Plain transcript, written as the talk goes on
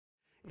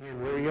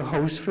And we're your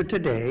hosts for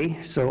today,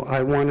 so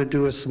I want to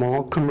do a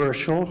small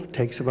commercial.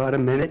 Takes about a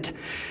minute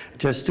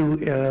just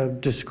to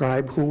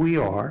describe who we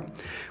are.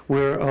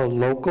 We're a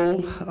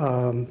local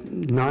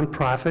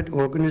nonprofit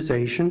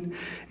organization,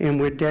 and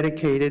we're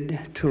dedicated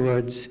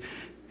towards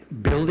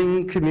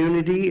building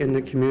community in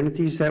the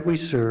communities that we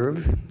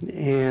serve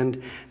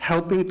and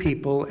helping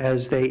people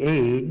as they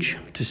age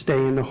to stay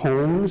in the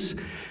homes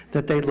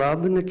that they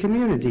love and the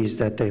communities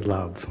that they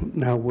love.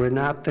 Now, we're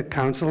not the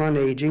Council on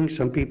Aging.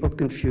 Some people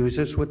confuse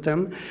us with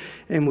them,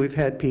 and we've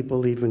had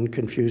people even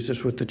confuse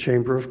us with the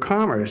Chamber of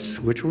Commerce,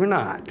 which we're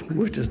not.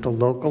 We're just a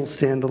local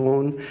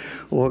standalone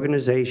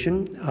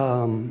organization.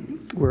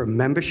 We're a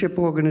membership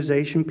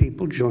organization.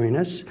 People join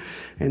us,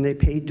 and they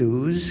pay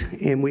dues,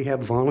 and we have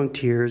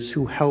volunteers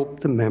who help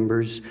the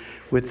members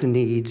with the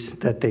needs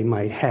that they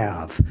might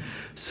have.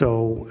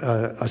 So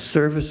a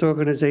service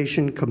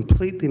organization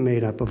completely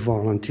made up of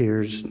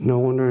volunteers. No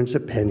one earns a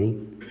penny.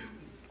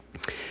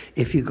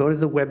 If you go to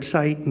the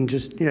website and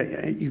just,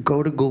 you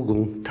go to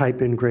Google,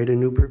 type in Greater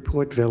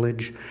Newburyport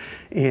Village,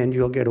 and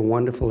you'll get a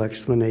wonderful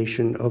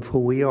explanation of who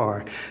we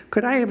are.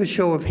 Could I have a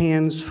show of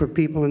hands for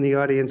people in the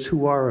audience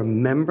who are a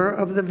member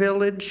of the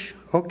village?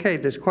 Okay,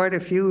 there's quite a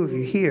few of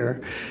you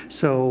here.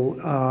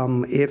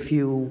 So if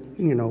you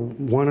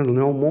want to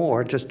know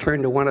more, just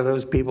turn to one of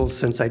those people,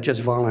 since I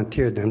just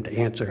volunteered them to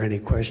answer any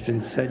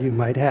questions that you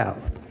might have.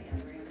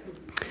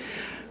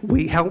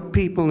 We help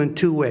people in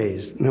two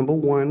ways. Number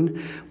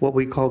one, what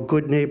we call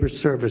good neighbor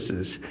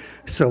services.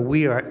 So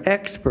we are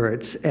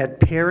experts at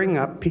pairing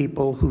up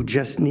people who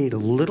just need a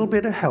little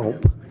bit of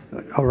help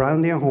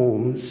around their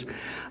homes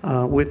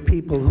with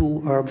people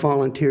who are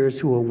volunteers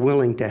who are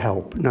willing to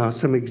help. Now,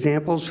 some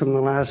examples from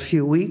the last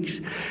few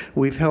weeks.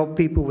 We've helped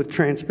people with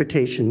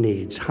transportation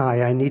needs.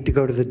 Hi, I need to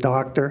go to the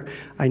doctor.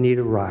 I need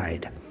a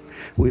ride.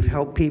 We've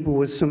helped people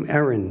with some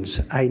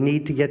errands. I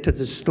need to get to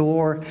the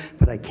store,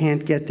 but I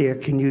can't get there.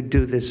 Can you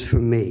do this for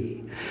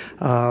me?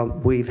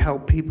 We've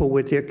helped people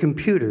with their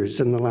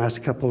computers in the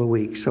last couple of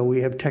weeks, so we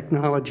have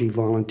technology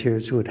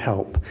volunteers who would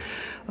help.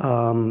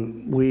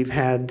 We've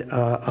had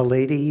a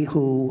lady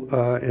who,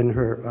 in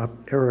her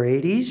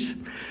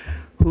 80s,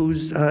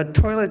 whose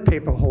toilet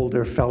paper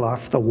holder fell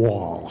off the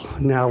wall.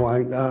 Now,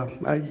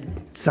 I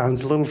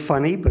sounds a little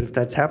funny, but if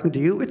that's happened to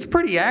you, it's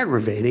pretty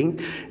aggravating.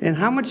 And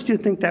how much do you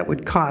think that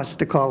would cost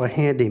to call a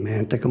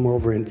handyman to come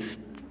over and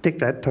stick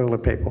that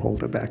toilet paper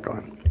holder back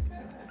on?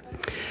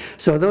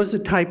 So those are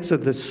types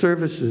of the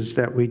services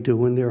that we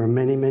do, and there are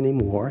many, many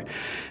more.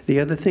 The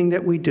other thing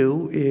that we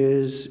do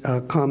is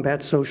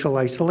combat social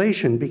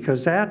isolation,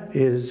 because that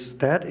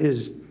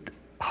is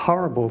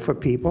horrible for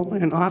people,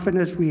 and often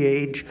as we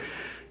age,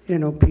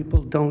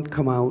 people don't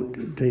come out,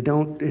 they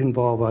don't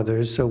involve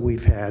others, so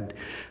we've had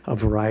a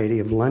variety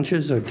of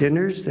lunches or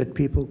dinners that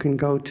people can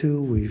go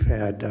to. We've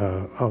had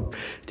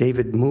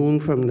David Moon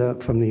from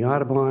the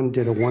Audubon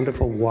did a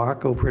wonderful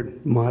walk over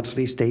at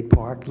Maudsley State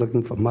Park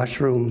looking for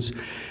mushrooms.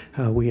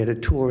 We had a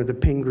tour of the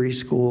Pingree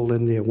School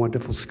and their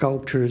wonderful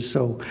sculptures,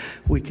 so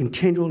we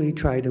continually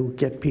try to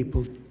get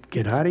people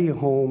get out of your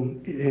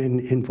home and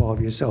involve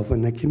yourself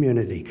in the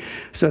community.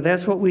 So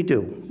that's what we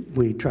do.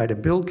 We try to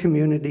build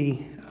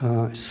community,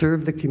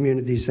 serve the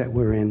communities that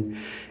we're in,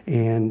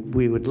 and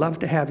we would love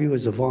to have you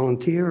as a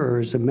volunteer or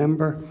as a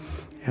member.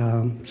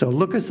 So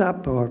look us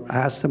up or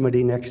ask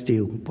somebody next to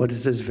you, what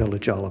is this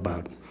village all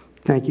about?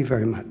 Thank you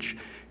very much.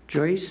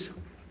 Joyce?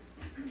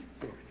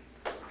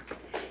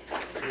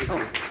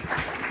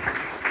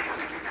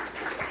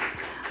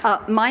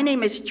 My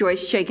name is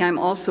Joyce Chake. I'm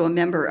also a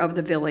member of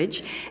the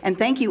village. And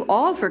thank you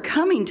all for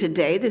coming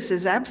today. This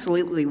is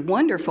absolutely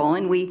wonderful.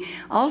 And we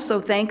also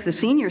thank the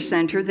Senior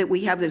Center that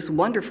we have this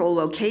wonderful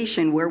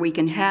location where we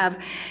can have,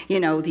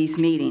 these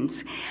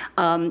meetings.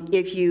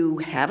 If you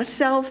have a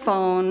cell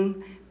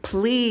phone,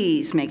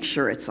 please make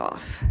sure it's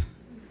off.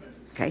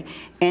 Okay?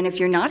 And if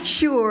you're not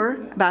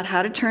sure about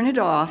how to turn it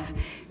off,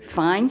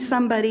 find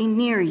somebody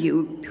near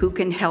you who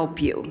can help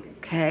you.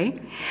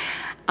 Okay?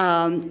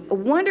 A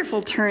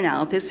wonderful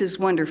turnout. This is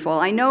wonderful.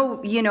 I know,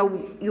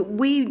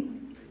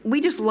 we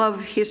just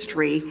love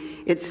history,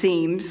 it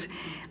seems.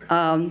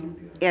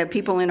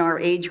 People in our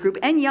age group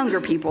and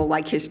younger people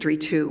like history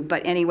too.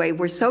 But anyway,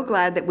 we're so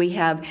glad that we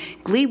have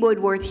Ghlee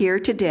Woodworth here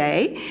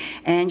today.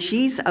 And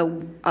she's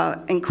an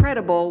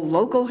incredible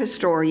local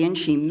historian.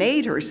 She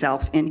made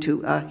herself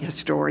into a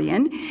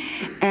historian.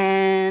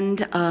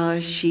 And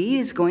she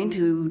is going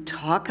to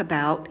talk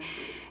about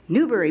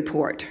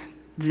Newburyport,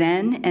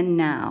 then and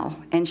now,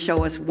 and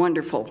show us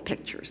wonderful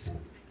pictures.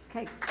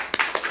 Okay.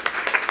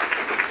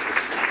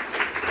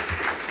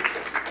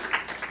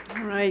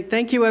 All right,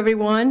 thank you,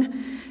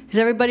 everyone. Is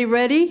everybody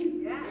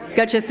ready? Yeah.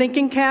 Got your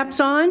thinking caps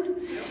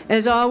on?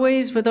 As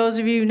always, for those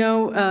of you who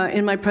know,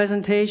 in my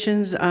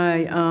presentations,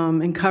 I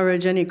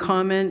encourage any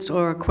comments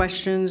or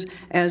questions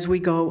as we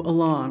go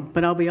along.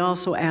 But I'll be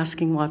also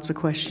asking lots of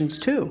questions,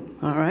 too.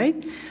 All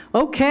right?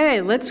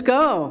 Okay, let's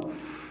go.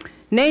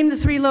 Name the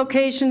 3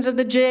 locations of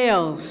the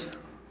jails.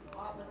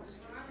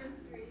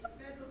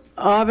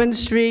 Auburn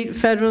Street,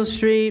 Federal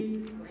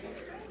Street,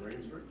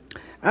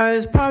 It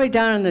was probably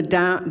down in the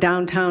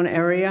downtown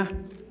area.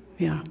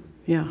 Yeah,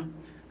 yeah.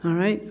 All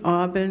right,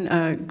 Auburn,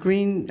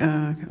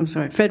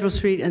 Federal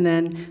Street, and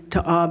then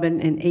to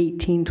Auburn in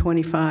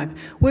 1825.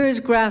 Where is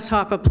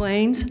Grasshopper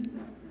Plains?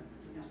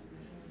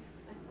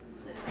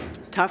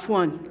 Tough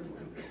one.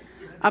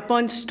 Up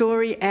on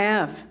Story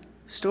Avenue.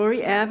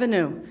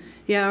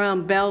 Yeah,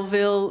 around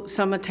Belleville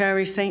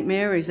Cemetery, St.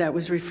 Mary's, that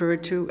was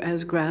referred to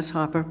as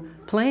Grasshopper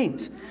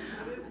Plains.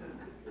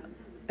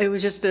 It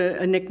was just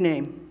a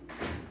nickname.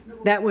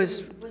 That was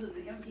it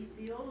the empty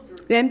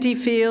fields? The empty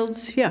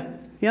fields, yeah,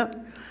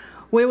 yep.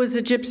 Where was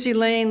the Gypsy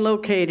Lane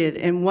located,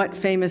 and what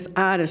famous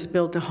artist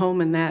built a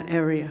home in that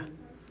area?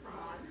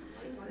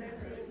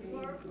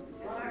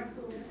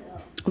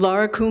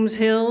 Laura Coombs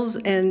Hills,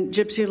 and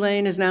Gypsy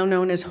Lane is now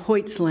known as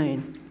Hoyt's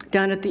Lane.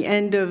 Down at the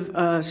end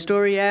of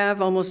Story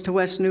Ave, almost to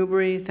West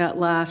Newbury, that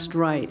last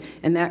right.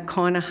 And that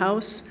corner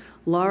house,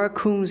 Laura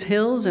Coombs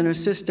Hills and her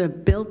sister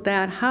built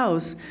that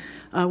house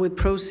with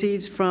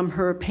proceeds from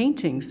her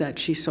paintings that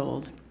she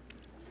sold.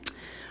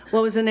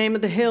 What was the name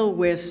of the hill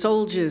where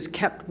soldiers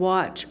kept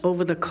watch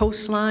over the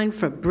coastline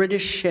for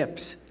British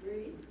ships?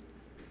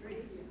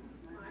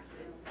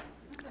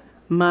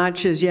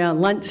 Marches, yeah,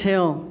 Lunt's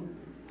Hill.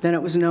 Then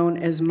it was known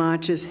as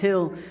Marches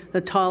Hill,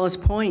 the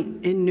tallest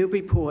point in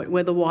Newburyport,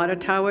 where the water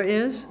tower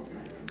is.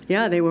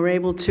 Yeah, they were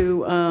able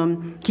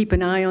to keep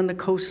an eye on the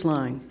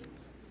coastline.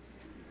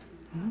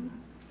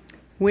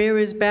 Where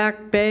is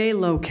Back Bay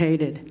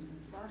located?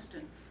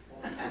 Boston.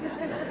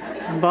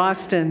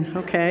 Boston,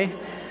 okay.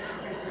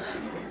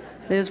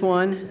 There's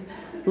one.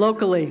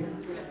 Locally.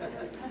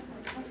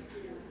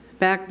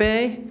 Back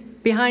Bay,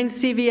 behind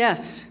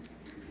CVS.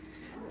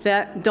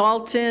 That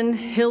Dalton,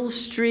 Hill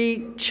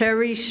Street,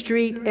 Cherry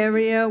Street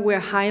area where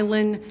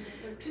Highland...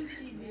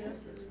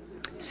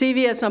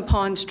 CVS on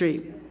Pond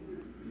Street.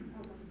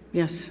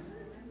 Yes.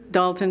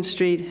 Dalton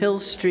Street, Hill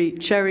Street,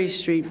 Cherry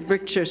Street,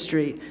 Richter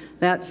Street.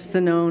 That's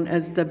known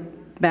as the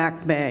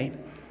Back Bay.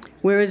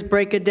 Where is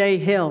Breakaday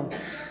Hill?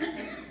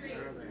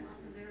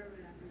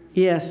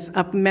 Yes,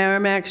 up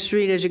Merrimack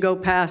Street as you go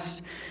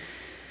past,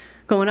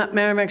 going up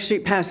Merrimack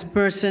Street past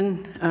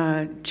Merson,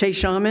 Chase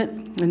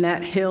Shawmut, and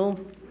that hill.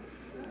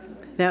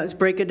 That was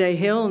Breakaday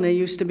Hill, and there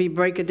used to be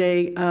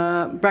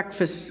Breakaday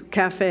breakfast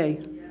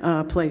cafe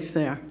place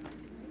there.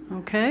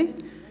 Okay?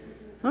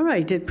 All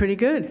right, did pretty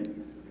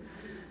good.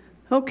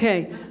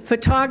 Okay,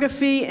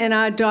 photography and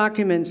our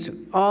documents.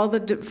 All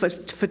the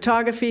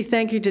photography,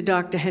 thank you to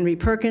Dr. Henry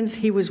Perkins.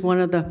 He was one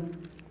of the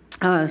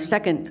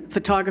second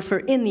photographer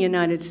in the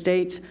United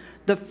States,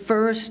 the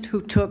first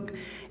who took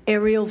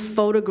aerial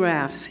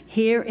photographs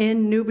here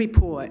in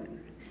Newburyport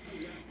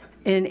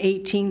in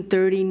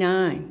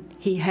 1839.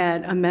 He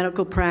had a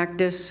medical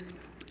practice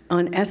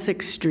on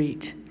Essex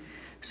Street.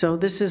 So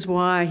this is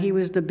why he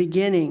was the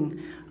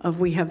beginning of,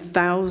 we have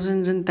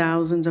thousands and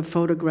thousands of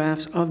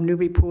photographs of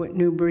Newburyport,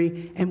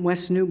 Newbury, and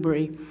West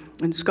Newbury.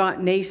 And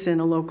Scott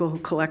Nason, a local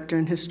collector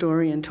and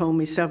historian, told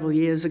me several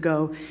years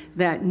ago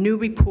that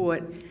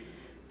Newburyport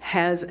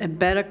has a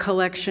better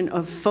collection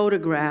of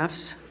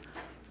photographs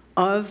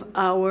of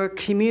our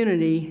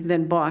community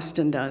than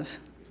Boston does.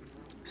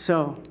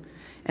 So,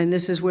 and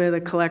this is where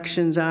the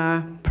collections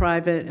are,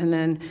 private, and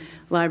then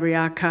Library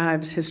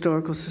Archives,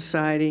 Historical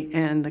Society,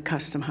 and the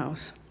Custom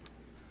House.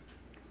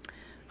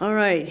 All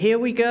right, here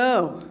we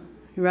go.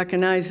 You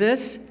recognize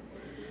this?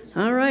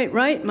 All right,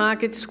 right,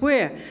 Market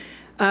Square.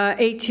 Fire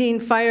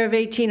of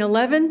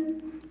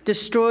 1811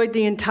 destroyed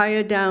the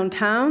entire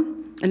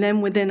downtown, and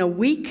then within a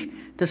week,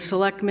 the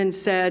selectmen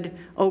said,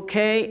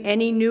 okay,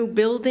 any new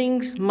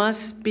buildings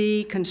must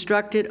be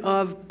constructed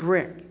of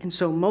brick. And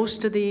so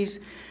most of these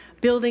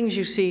buildings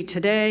you see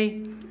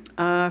today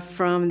are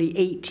from the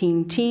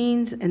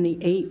 18-teens and the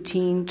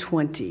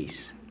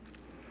 1820s.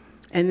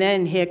 And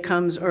then here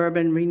comes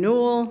urban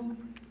renewal.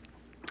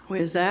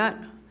 Where's that?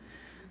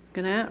 Look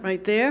at that,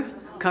 right there.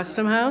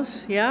 Custom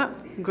House, yeah,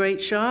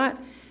 great shot.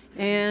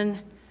 And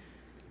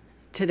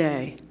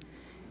today.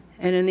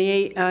 And in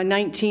the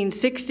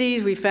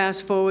 1960s, we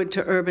fast forward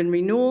to urban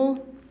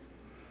renewal.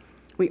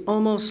 We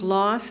almost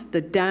lost the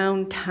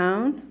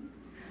downtown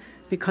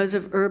because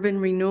of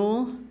urban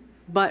renewal,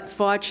 but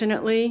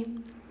fortunately,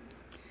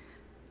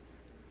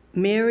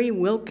 Mary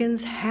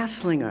Wilkins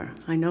Hasslinger,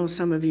 I know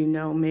some of you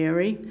know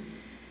Mary,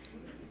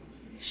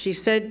 she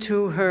said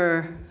to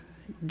her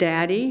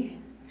daddy,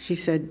 she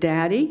said,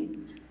 "Daddy,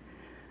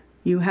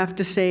 you have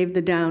to save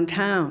the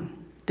downtown.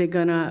 They're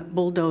gonna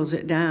bulldoze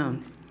it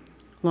down."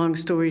 Long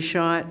story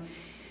short,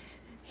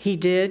 he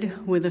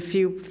did, with a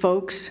few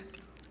folks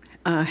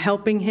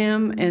helping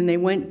him, and they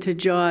went to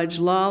George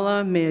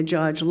Lawler, Mayor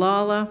George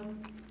Lawler,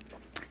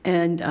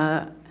 and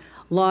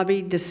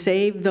lobbied to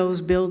save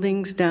those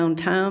buildings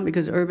downtown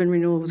because urban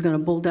renewal was going to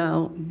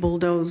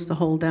bulldoze the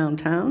whole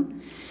downtown.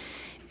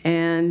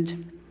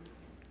 And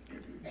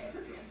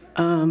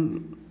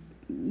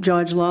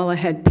George Lawler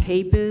had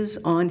papers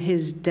on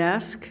his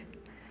desk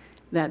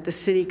that the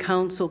city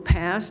council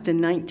passed in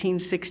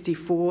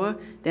 1964,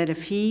 that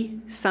if he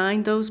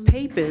signed those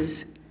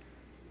papers,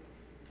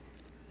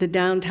 the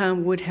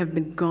downtown would have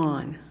been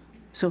gone.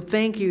 So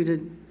thank you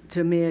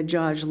to Mayor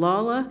George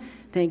Lawler.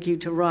 Thank you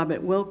to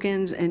Robert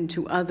Wilkins and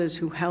to others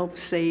who helped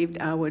save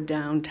our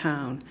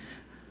downtown.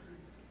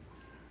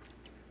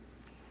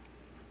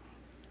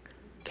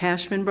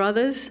 Cashman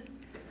Brothers,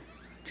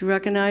 do you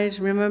recognize,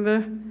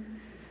 remember?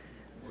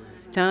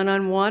 Down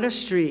on Water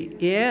Street,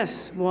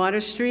 yes,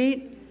 Water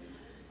Street,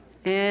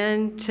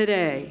 and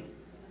today.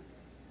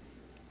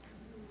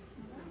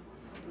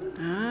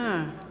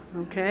 Ah,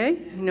 okay,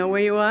 you know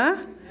where you are?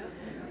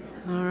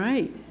 All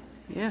right,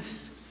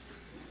 yes.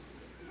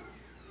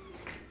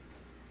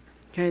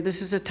 Okay,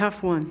 this is a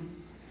tough one.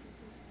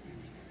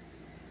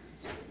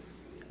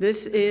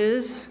 This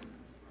is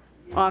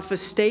off of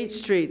State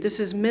Street. This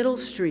is Middle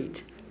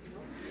Street.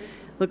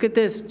 Look at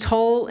this,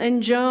 Toll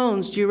and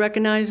Jones. Do you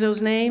recognize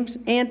those names?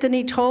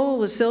 Anthony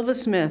Toll, the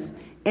silversmith,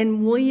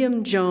 and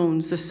William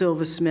Jones, the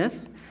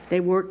silversmith.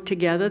 They worked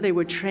together. They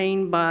were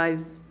trained by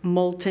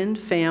Moulton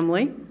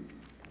family.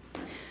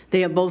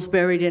 They are both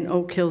buried in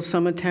Oak Hill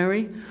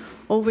Cemetery.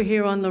 Over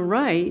here on the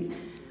right,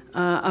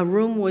 a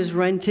room was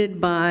rented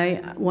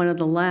by one of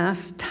the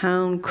last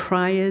town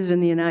criers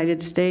in the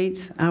United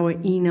States, our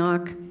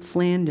Enoch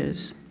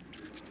Flanders.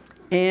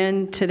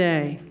 And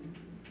today,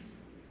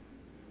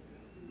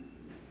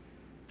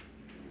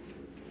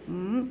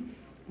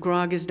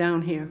 Grog is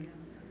down here,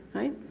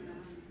 right?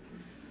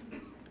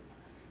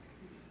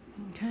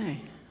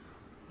 Okay,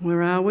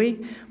 where are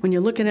we? When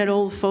you're looking at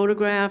old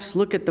photographs,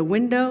 look at the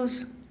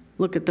windows,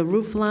 look at the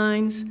roof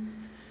lines,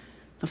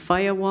 the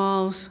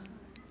firewalls,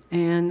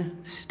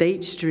 and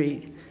State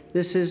Street.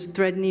 This is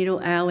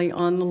Threadneedle Alley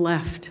on the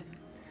left.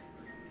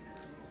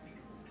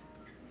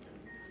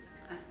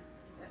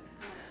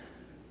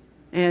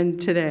 And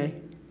today,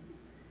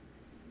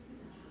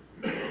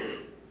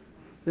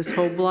 this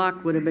whole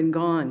block would have been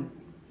gone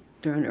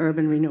during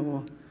urban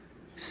renewal,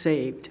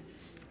 saved.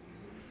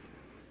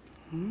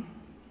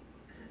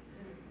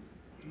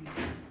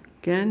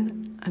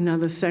 Again,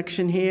 another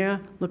section here.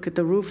 Look at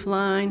the roof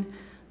line,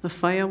 the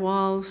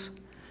firewalls,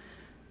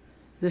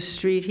 the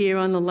street here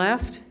on the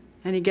left.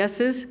 Any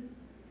guesses?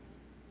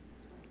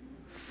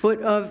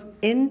 Foot of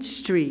N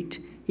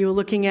Street. You're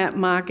looking at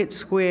Market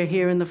Square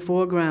here in the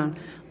foreground.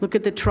 Look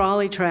at the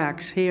trolley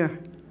tracks here.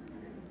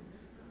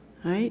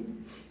 Right?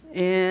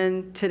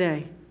 And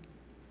today.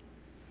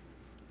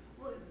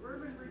 Well, if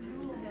urban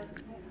renewal had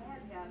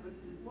happened,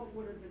 what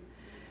would have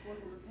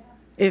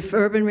happened? If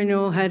urban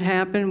renewal had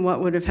happened, what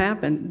would have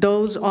happened?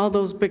 All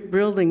those big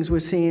buildings we're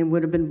seeing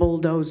would have been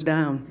bulldozed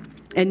down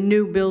and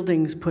new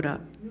buildings put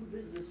up. New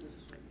businesses.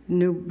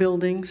 New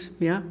buildings,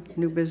 yeah,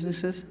 new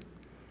businesses.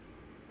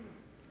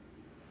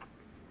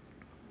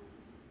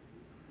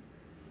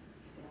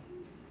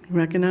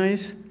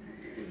 Recognize?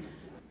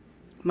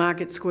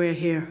 Market Square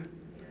here,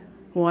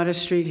 Water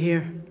Street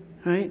here,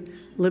 right?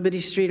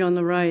 Liberty Street on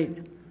the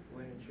right.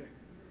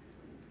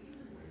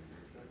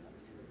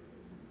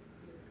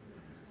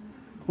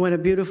 What a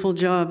beautiful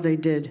job they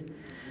did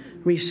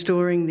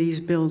restoring these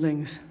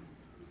buildings.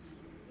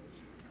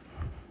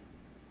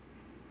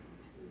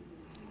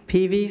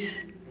 Peavy's,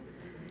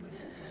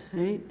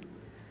 right?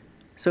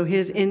 So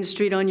here's N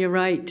Street on your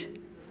right,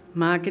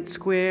 Market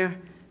Square,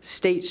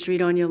 State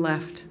Street on your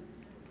left.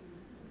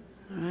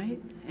 All right,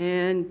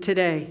 and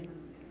today.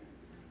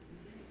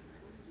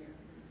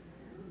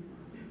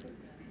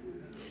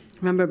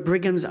 Remember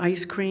Brigham's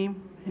ice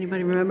cream?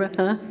 Anybody remember?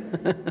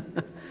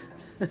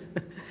 Huh?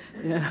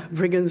 Yeah,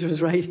 Brigham's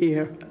was right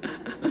here.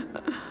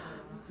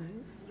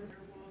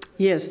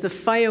 Yes, the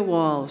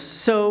firewalls.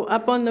 So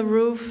up on the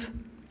roof,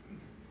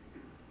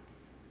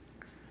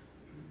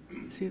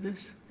 see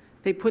this?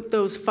 They put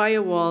those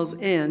firewalls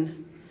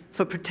in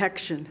for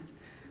protection.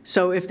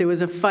 So if there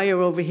was a fire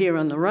over here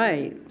on the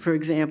right, for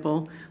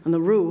example, on the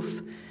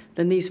roof,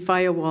 then these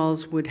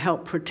firewalls would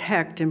help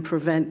protect and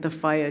prevent the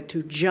fire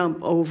to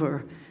jump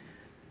over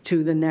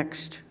to the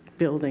next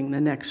building, the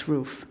next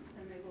roof.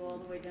 And they go all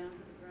the way down to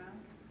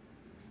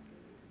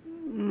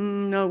the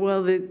ground? No,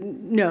 well,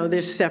 no,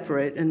 they're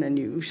separate, and then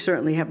you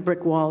certainly have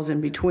brick walls in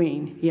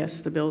between. Yes,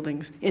 the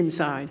buildings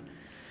inside.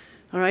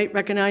 All right,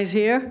 recognize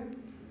here?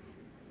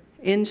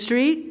 N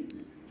Street.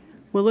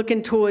 We're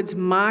looking towards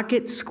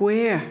Market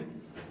Square.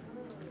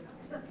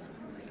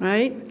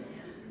 Right?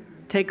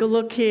 Take a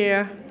look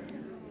here.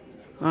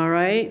 All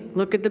right,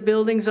 look at the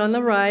buildings on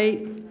the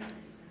right.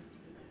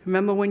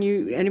 Remember when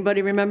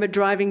anybody remember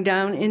driving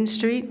down N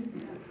Street?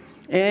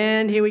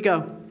 And here we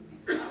go.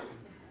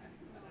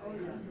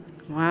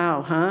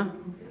 Wow, huh?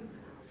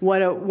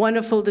 What a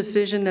wonderful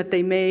decision that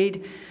they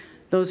made,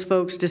 those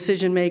folks,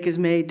 decision makers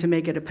made to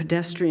make it a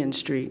pedestrian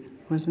street.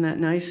 Wasn't that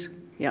nice?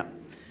 Yeah.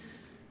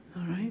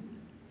 All right.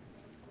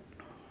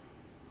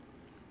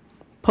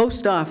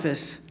 Post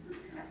office.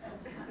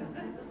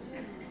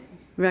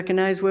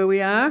 Recognize where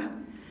we are?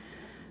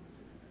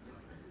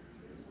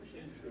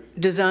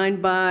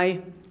 Designed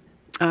by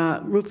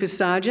Rufus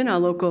Sargent, our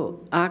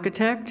local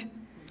architect.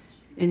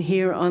 And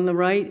here on the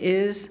right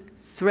is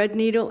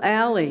Threadneedle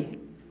Alley.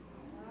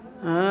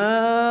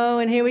 Oh,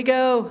 and here we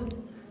go.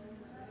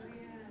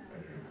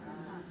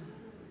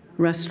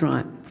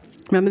 Restaurant.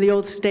 Remember the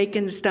old Steak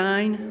and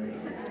Stein?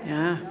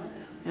 Yeah,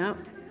 yeah.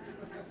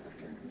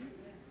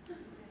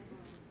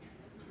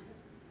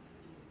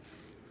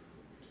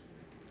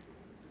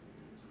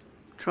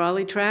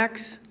 trolley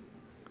tracks,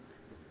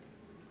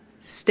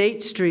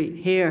 State Street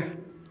here.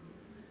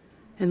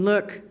 And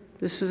look,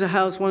 this was a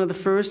house, one of the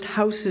first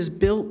houses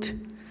built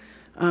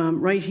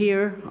right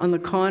here on the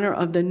corner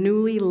of the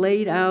newly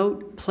laid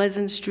out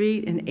Pleasant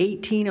Street in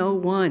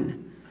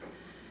 1801.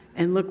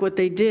 And look what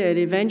they did.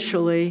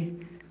 Eventually,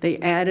 they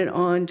added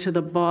on to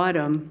the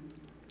bottom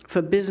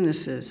for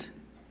businesses.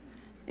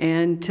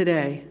 And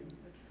today.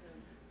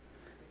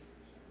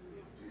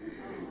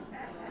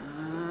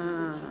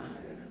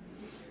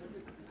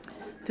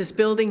 This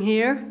building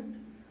here,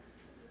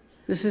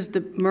 this is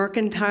the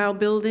Mercantile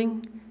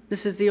Building.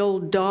 This is the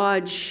old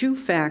Dodge shoe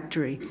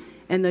factory.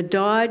 And the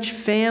Dodge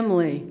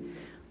family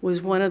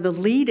was one of the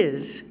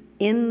leaders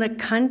in the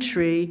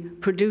country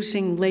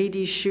producing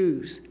ladies'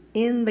 shoes.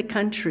 In the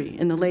country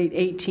in the late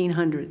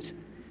 1800s.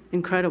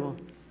 Incredible.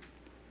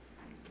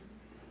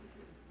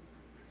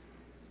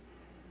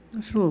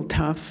 That's a little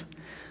tough.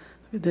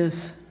 Look at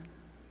this.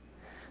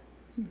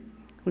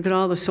 Look at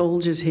all the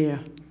soldiers here.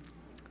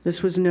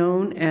 This was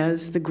known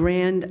as the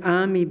Grand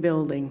Army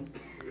Building.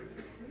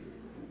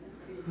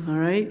 All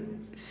right,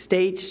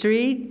 State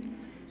Street.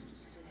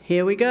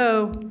 Here we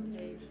go.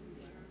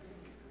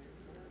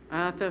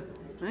 Arthur,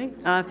 right?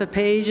 Arthur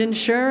Page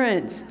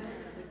Insurance.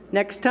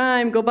 Next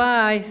time, go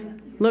by.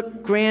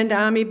 Look, Grand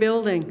Army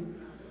Building.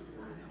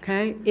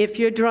 Okay? If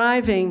you're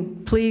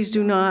driving, please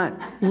do not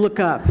look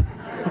up.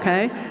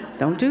 Okay?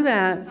 Don't do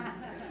that.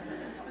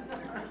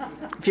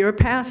 If you're a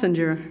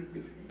passenger,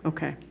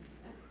 okay.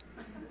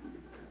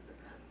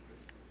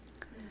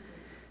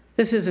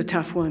 This is a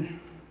tough one.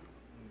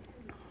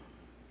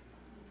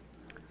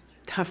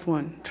 Tough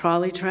one.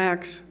 Trolley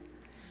tracks.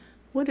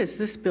 What is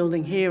this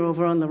building here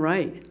over on the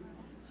right?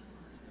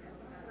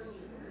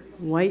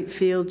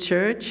 Whitefield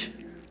Church.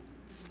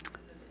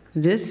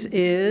 This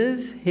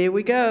is, here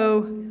we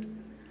go,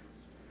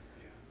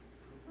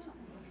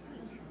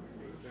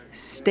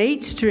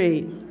 State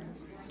Street.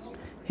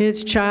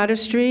 Here's Charter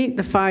Street.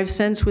 The 5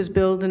 cents was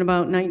built in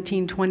about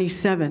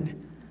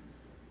 1927.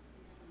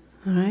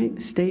 All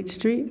right, State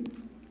Street.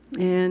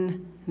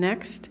 And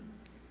next,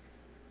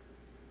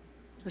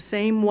 the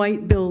same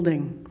white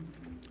building.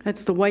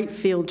 That's the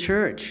Whitefield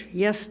Church.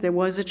 Yes, there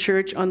was a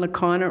church on the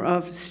corner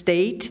of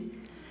State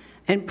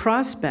and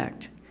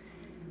Prospect.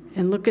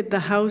 And look at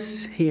the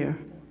house here.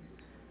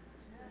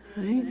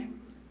 Right?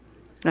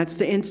 That's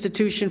the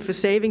Institution for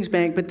Savings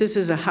Bank, but this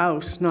is a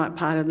house, not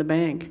part of the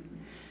bank.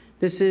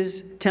 This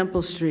is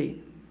Temple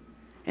Street.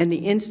 And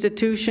the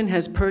institution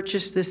has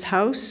purchased this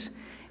house,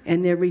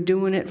 and they're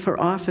redoing it for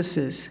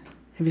offices.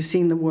 Have you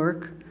seen the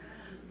work?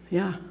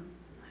 Yeah.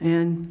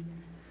 And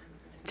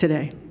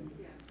today.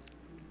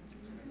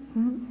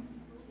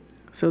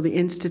 So the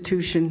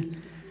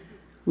Institution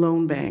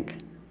Loan Bank.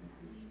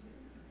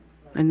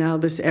 And now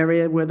this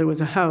area where there was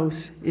a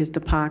house is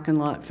the parking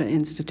lot for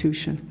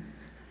Institution.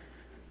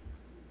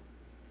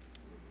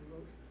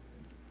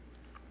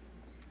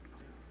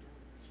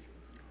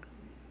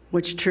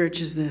 Which church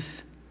is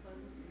this?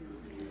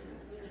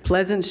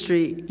 Pleasant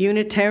Street,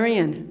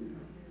 Unitarian.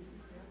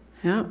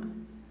 Yeah.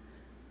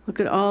 Look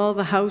at all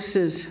the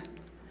houses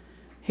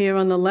here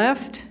on the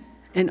left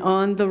and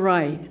on the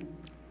right.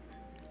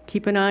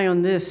 Keep an eye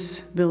on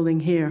this building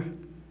here.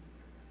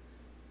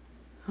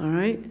 All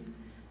right?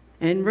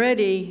 And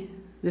ready,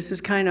 this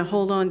is kind of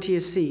hold on to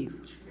your seat.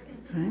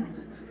 Right?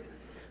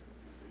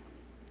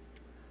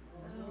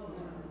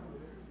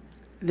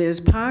 There's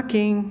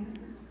parking,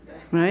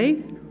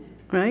 right?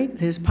 Right?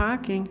 There's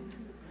parking.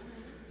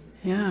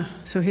 Yeah,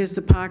 so here's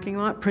the parking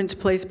lot, Prince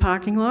Place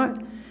parking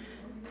lot.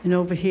 And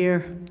over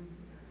here,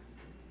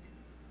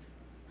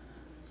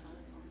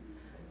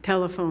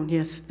 telephone,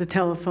 yes, the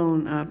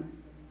telephone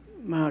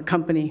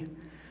company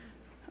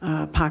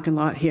parking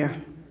lot here.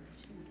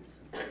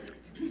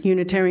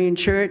 Unitarian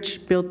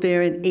Church, built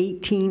there in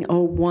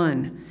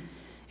 1801.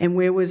 And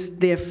where was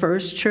their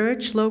first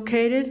church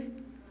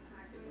located?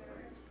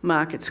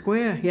 Market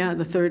Square, yeah,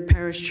 the Third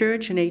Parish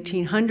Church in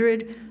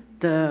 1800.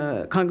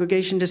 The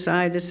congregation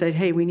decided to say,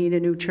 hey, we need a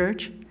new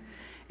church.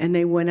 And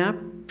they went up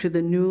to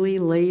the newly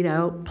laid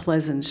out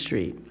Pleasant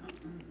Street.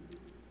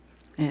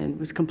 And it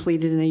was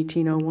completed in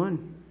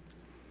 1801.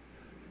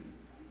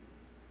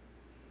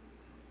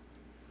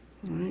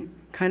 All right,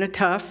 kind of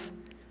tough.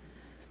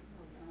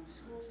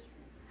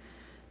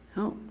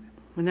 Oh,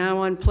 we're now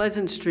on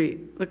Pleasant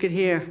Street. Look at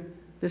here.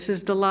 This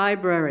is the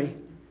library.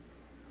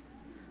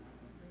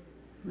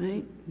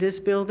 Right? This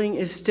building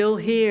is still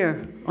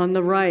here on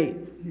the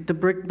right, the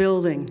brick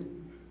building.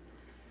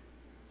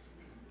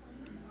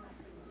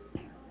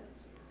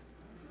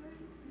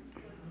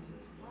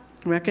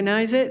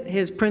 Recognize it?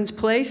 Here's Prince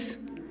Place,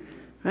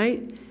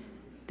 right?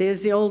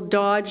 There's the old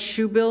Dodge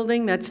shoe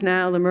building. That's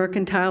now the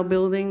Mercantile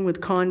Building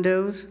with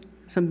condos,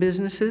 some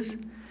businesses.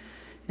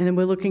 And then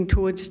we're looking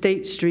towards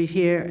State Street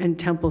here and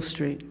Temple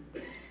Street.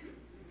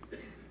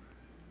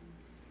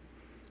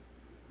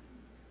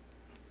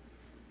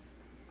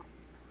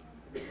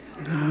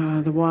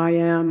 The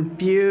YM,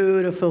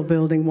 beautiful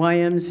building,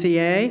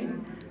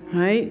 YMCA,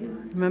 right?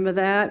 Remember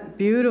that?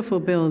 Beautiful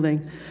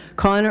building.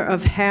 Corner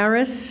of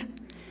Harris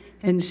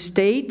and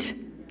State,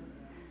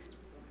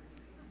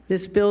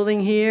 This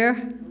building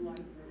here,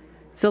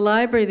 it's a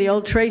library, the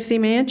old Tracy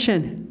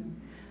Mansion.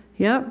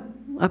 Yep,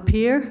 up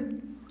here,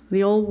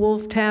 the old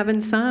Wolf Tavern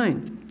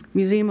sign.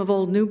 Museum of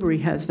Old Newbury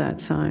has that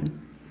sign.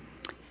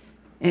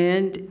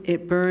 And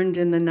it burned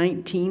in the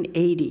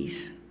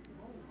 1980s.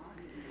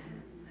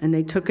 And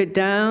they took it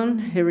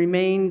down. It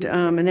remained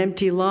an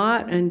empty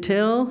lot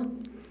until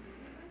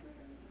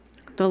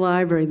the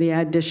library, the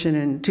addition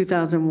in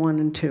 2001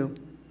 and 2,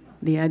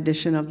 the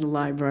addition of the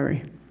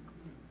library.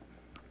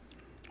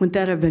 Wouldn't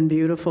that have been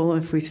beautiful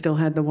if we still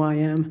had the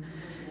YM?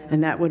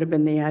 And that would have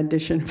been the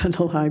addition for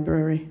the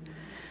library.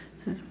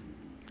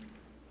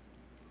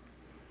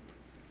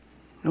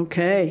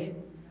 Okay.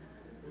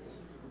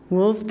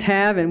 Wolf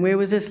Tavern, where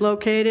was this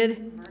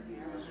located?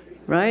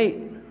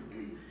 Right.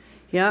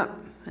 Yep.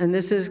 And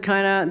this is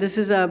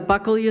a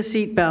buckle your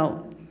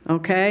seatbelt.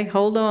 Okay,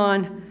 hold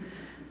on.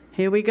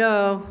 Here we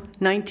go.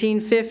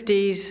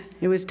 1950s.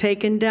 It was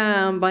taken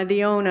down by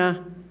the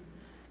owner.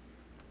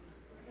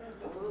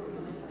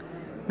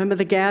 Remember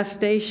the gas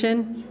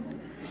station?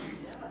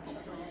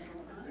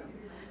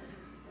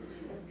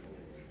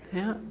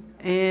 Yeah.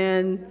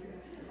 And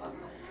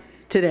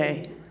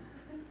today,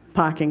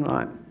 parking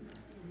lot.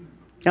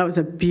 That was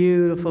a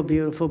beautiful,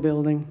 beautiful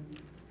building.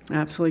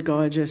 Absolutely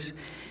gorgeous.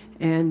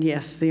 And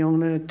yes, the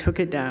owner took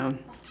it down.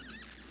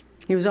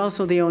 He was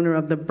also the owner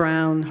of the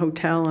Brown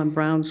Hotel on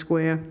Brown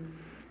Square.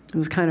 It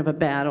was kind of a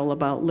battle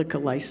about liquor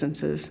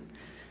licenses.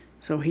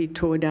 So he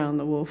tore down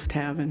the Wolf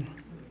Tavern.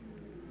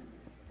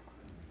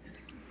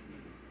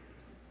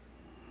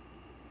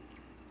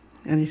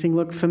 Anything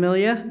look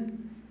familiar?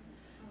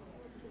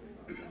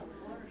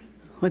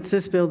 What's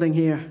this building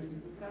here?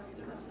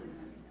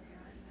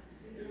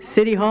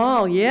 City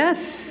Hall,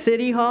 yes,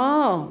 City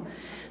Hall.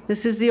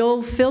 This is the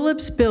old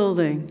Phillips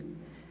building.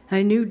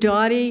 I knew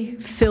Dottie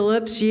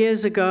Phillips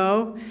years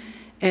ago,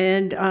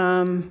 and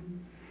I'll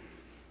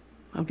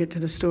get to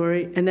the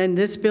story. And then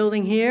this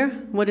building here,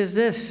 what is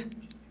this?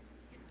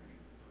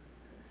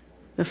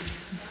 The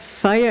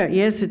fire,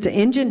 yes, it's an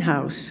engine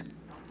house.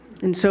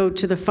 And so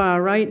to the far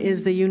right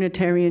is the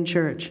Unitarian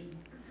Church.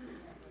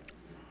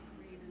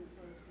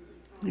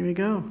 There we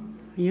go,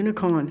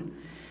 unicorn.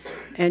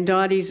 And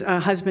Dottie's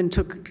husband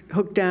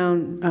hooked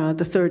down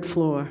the 3rd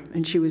floor,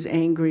 and she was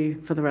angry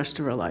for the rest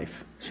of her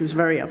life. She was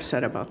very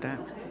upset about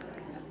that.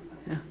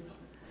 Yeah.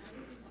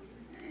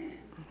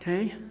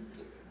 Okay,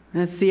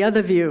 that's the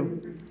other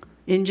view.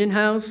 Engine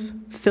house,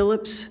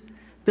 Phillips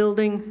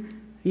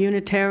building,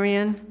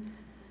 Unitarian.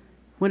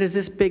 What is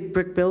this big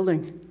brick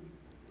building?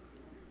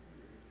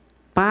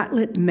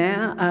 Bartlett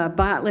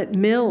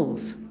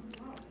Mills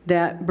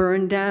that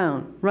burned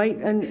down right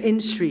in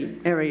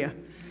Street area.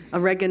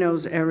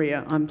 Oregano's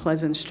area on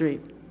Pleasant Street.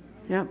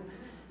 Yep.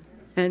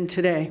 And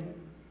today.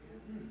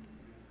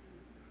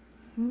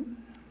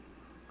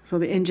 So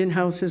the engine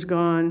house is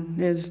gone.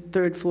 There's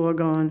 3rd floor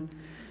gone.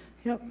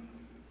 Yep.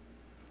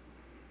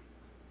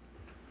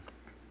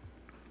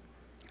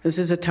 This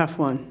is a tough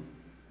one.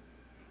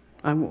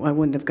 I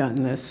wouldn't have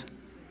gotten this.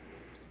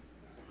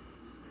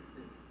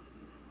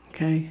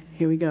 Okay,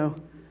 here we go.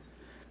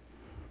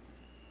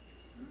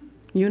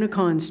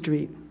 Unicorn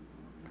Street.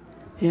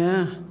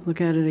 Yeah, look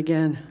at it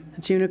again.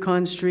 It's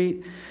Unicorn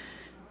Street.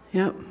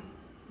 Yep,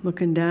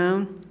 looking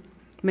down.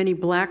 Many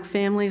black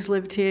families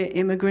lived here,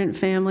 immigrant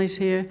families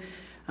here.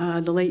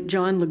 The late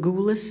John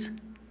Legoulis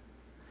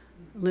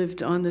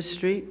lived on the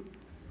street.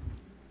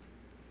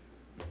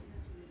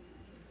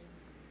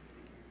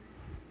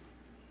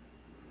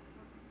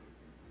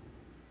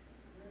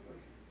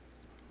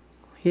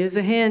 Here's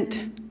a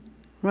hint,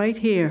 right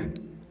here.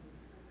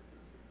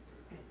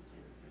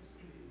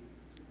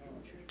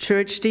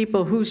 Church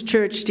steeple. Whose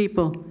church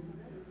steeple?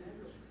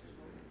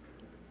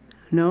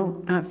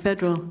 No, not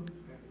Federal.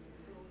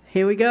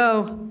 Here we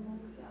go.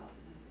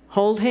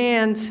 Hold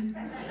hands.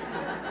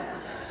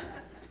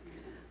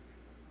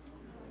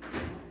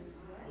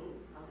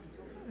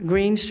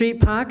 Green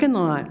Street parking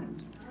lot.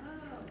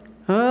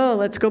 Oh,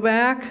 let's go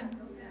back.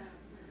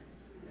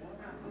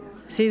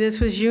 See, this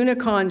was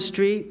Unicorn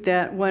Street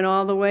that went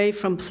all the way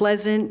from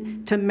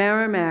Pleasant to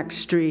Merrimack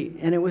Street,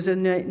 and it was a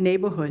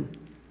neighborhood.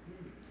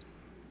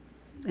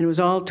 And it was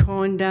all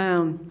torn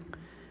down,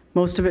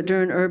 most of it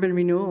during urban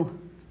renewal.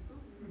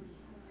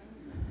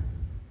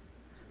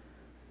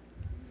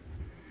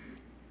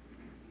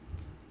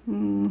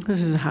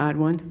 This is a hard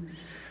one.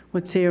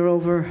 What's here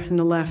over in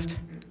the left?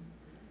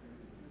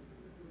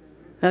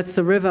 That's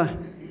the river.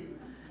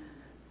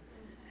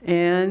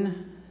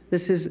 And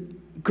this is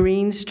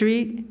Green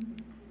Street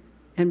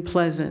and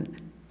Pleasant.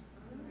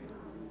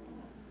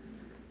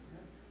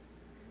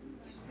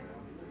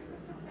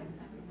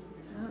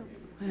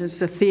 There's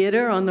the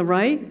theater on the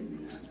right.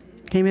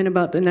 Came in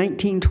about the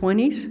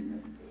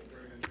 1920s.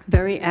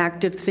 Very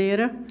active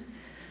theater.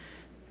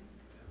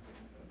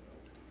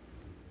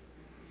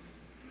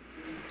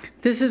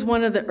 This is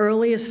one of the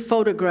earliest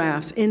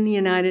photographs in the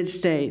United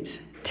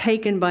States,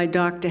 taken by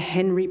Dr.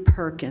 Henry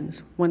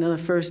Perkins, one of the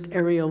first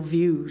aerial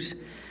views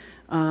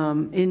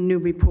in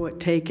Newburyport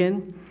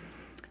taken.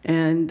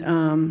 And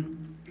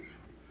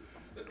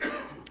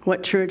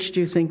What church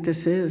do you think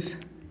this is?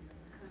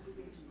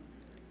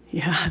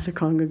 Yeah, the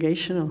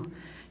Congregational.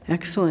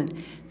 Excellent.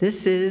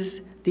 This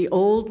is the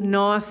Old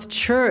North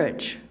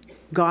Church,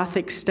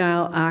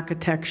 Gothic-style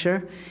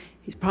architecture.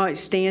 He's probably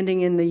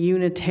standing in the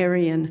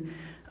Unitarian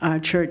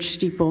church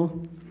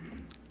steeple,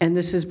 and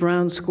this is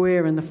Brown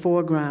Square in the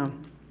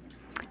foreground.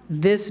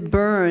 This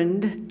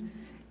burned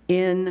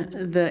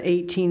in the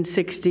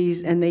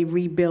 1860s, and they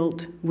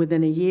rebuilt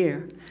within a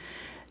year.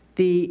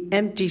 The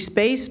empty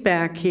space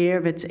back here,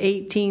 if it's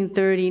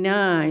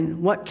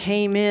 1839, what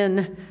came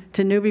in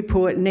to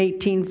Newburyport in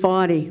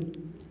 1840?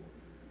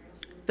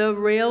 The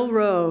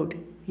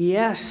railroad,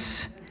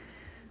 yes.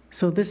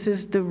 So this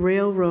is the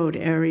railroad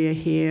area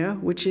here,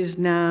 which is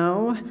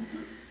now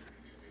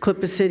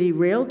Clipper City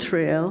Rail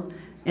Trail,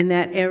 and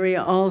that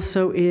area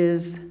also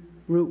is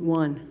Route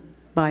 1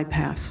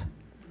 bypass.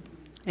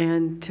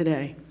 And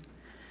today,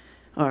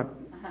 or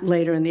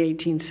later in the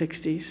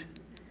 1860s.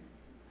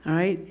 All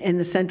right, and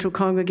the Central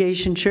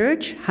Congregation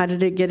Church, how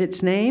did it get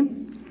its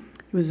name?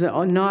 It was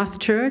the North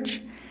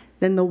Church,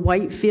 then the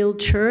Whitefield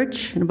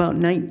Church in about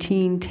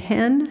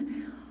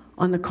 1910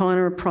 on the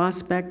corner of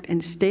Prospect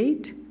and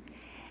State,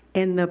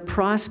 and the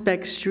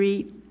Prospect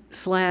Street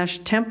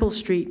 / Temple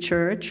Street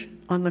Church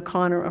on the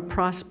corner of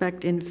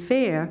Prospect and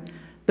Fair.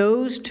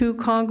 Those two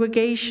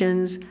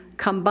congregations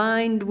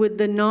combined with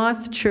the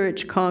North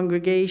Church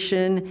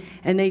congregation,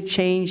 and they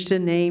changed the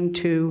name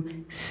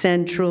to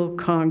Central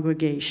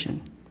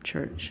Congregation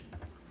Church.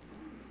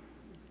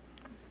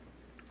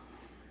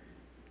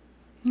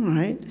 All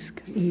right, it's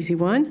an easy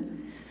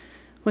one.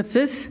 What's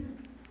this?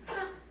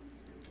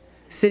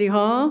 City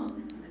Hall,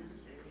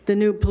 the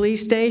new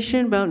police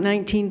station, about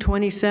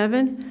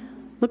 1927.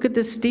 Look at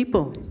this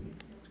steeple.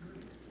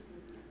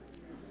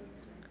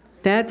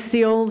 That's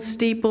the old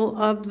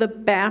steeple of the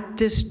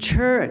Baptist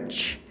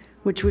Church,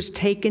 which was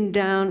taken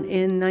down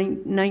in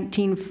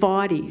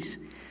 1940s.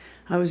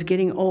 I was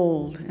getting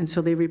old, and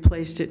so they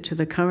replaced it to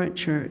the current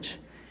church.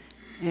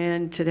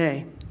 And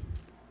today.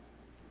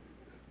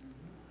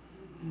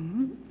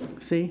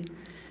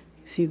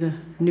 See the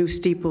new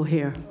steeple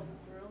here.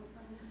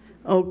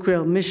 Oak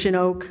Grill, Mission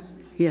Oak,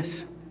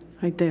 yes,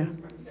 right there.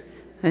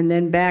 And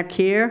then back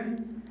here,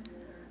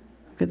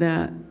 look at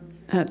that.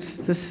 That's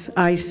this IC.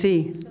 So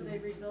they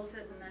rebuilt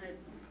it and then it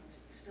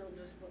still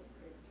just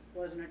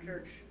wasn't a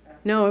church?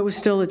 No, it was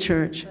still a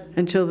church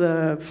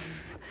until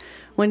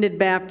when did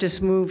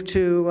Baptist move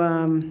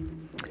to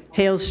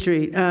Hale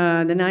Street? The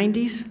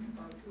 90s?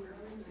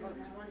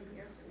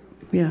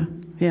 Yeah,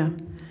 yeah.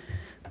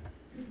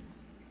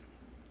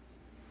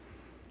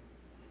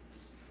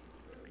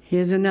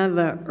 Here's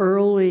another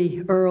early,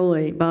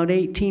 about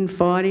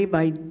 1840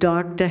 by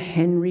Dr.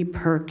 Henry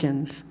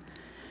Perkins.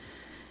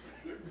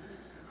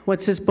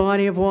 What's this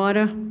body of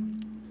water?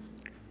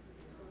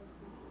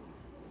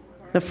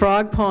 The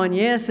Frog Pond,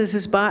 yes, this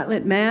is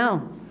Bartlett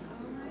Mall.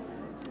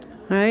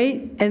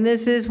 Right? And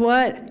this is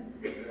what?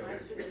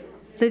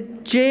 The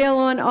jail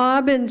on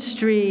Auburn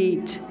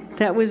Street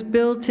that was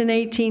built in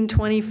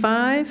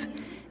 1825.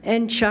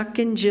 And Chuck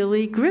and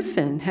Jilly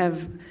Griffin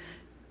have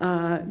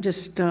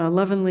just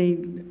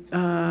lovingly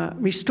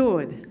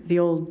restored the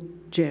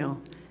old jail.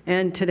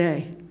 And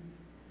today.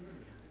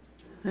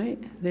 Right?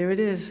 There it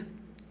is.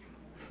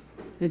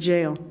 The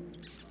jail.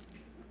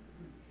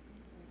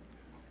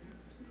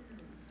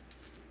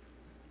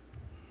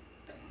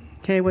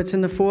 Okay, what's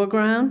in the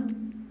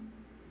foreground?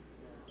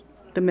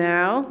 The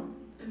mall.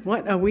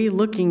 What are we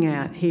looking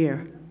at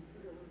here?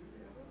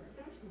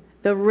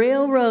 The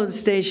railroad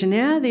station.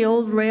 Yeah, the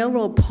old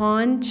railroad,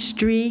 Pond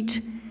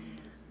Street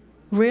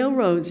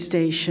Railroad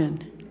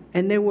Station.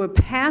 And there were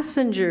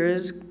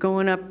passengers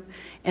going up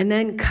and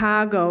then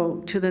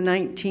cargo to the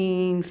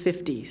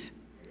 1950s.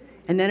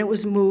 And then it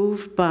was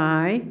moved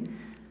by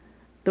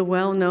the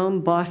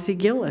well-known Bossy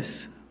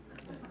Gillis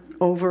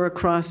over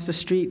across the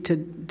street to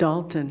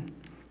Dalton.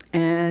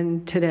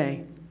 And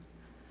today,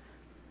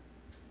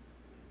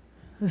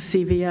 the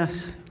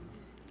CVS,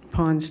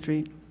 Pond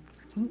Street.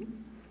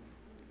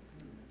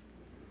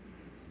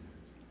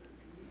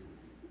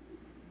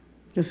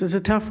 This is a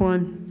tough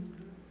one,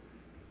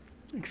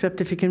 except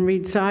if you can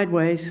read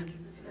sideways.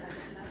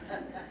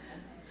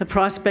 The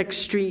Prospect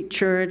Street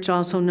Church,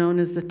 also known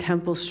as the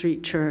Temple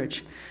Street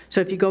Church. So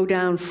if you go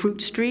down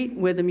Fruit Street,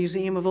 where the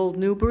Museum of Old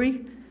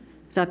Newbury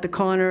is at the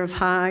corner of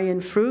High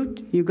and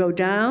Fruit, you go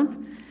down,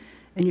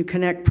 and you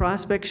connect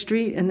Prospect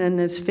Street, and then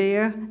there's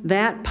Fair.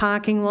 That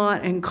parking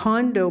lot and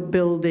condo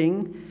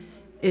building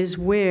is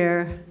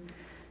where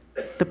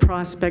the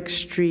Prospect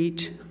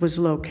Street was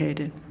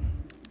located.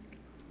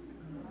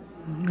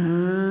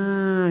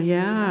 Ah,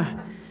 yeah.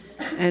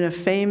 And a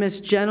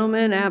famous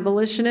gentleman,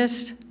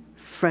 abolitionist,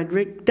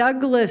 Frederick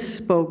Douglass,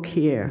 spoke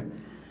here.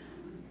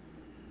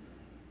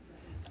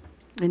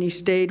 And he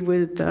stayed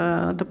with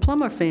the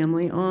Plummer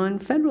family on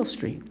Federal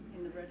Street.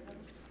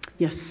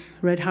 Yes,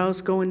 red house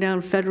going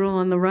down Federal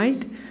on the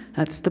right.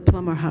 That's the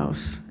Plummer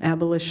House,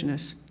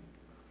 abolitionist.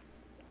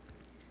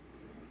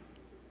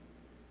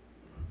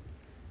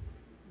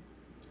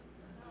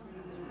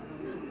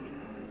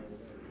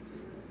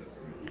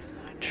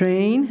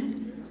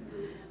 Train.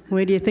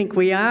 Where do you think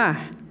we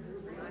are?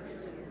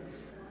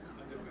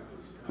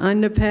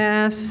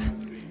 Underpass,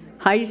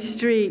 High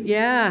Street,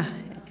 yeah.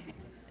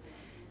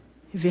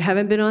 If you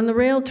haven't been on the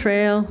rail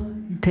trail,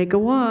 take a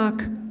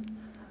walk.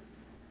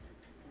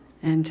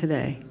 And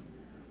today,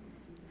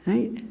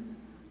 right?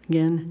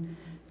 Again,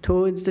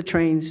 towards the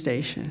train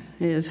station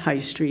is High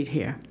Street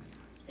here.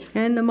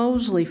 And the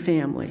Mosley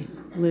family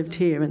lived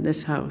here in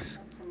this house.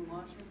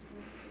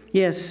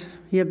 Yes,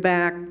 your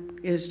back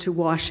is to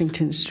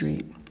Washington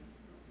Street.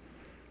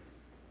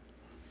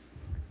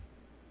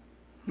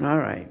 All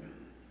right.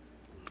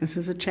 This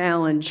is a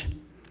challenge.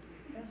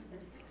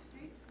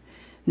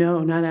 No,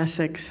 not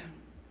Essex.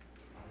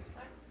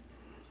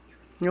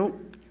 Nope.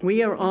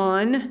 We are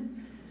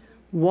on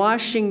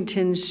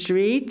Washington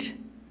Street.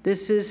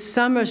 This is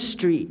Summer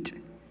Street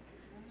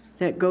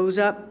that goes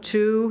up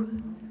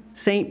to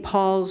St.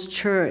 Paul's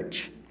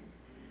Church.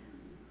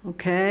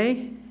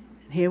 Okay,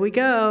 here we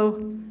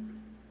go.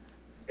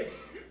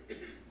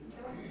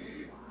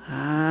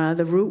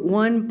 The Route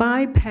 1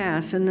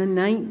 bypass in the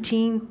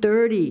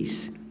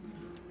 1930s.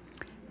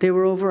 There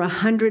were over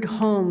 100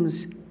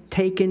 homes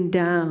taken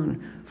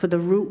down for the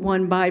Route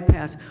 1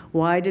 bypass.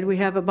 Why did we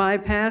have a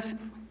bypass?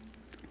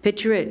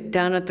 Picture it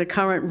down at the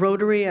current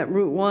rotary at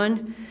Route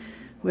 1,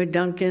 where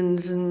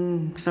Dunkin's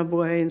and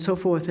Subway and so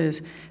forth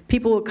is.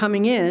 People were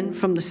coming in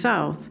from the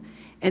south,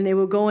 and they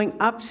were going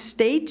up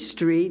State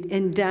Street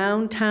and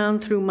downtown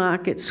through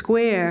Market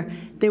Square.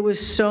 There was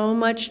so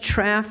much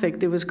traffic.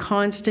 There was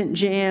constant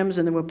jams,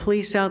 and there were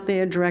police out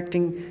there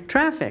directing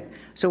traffic.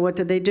 So what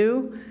did they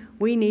do?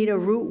 We need a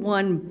Route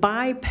 1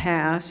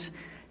 bypass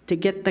to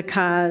get the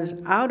cars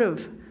out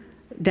of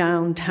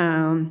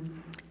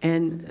downtown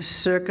and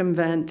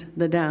circumvent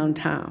the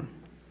downtown.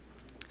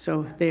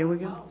 So there we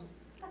go.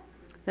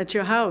 That's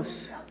your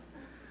house.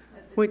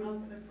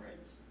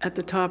 At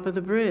the top of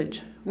the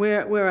bridge.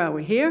 Where are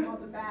we? Here?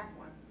 On the back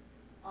one,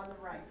 on the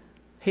right,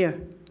 Here.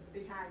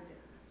 behind it.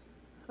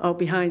 Oh,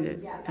 behind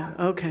it. Yeah.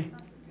 Okay.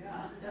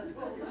 Yeah, that's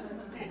what.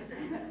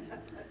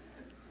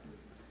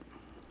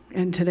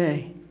 And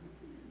today.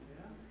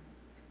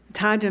 It's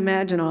hard to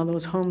imagine all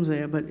those homes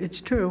there, but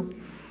it's true.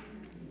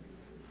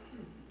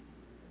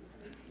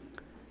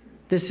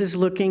 This is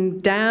looking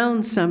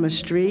down Summer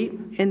Street,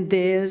 and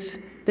there's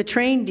the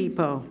train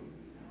depot,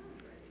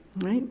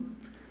 right?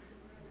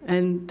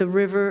 And the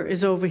river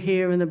is over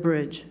here in the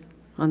bridge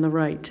on the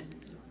right.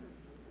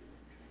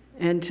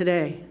 And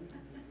today,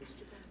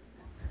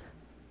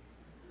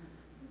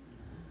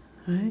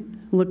 right?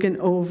 Looking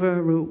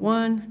over Route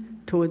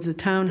 1 towards the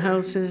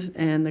townhouses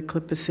and the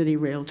Clipper City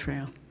Rail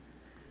Trail.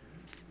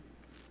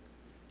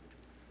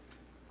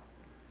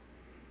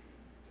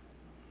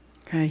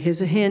 Okay,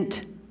 here's a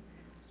hint.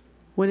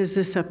 What is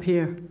this up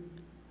here?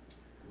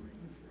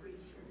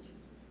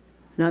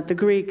 Not the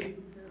Greek.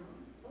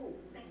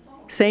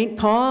 St.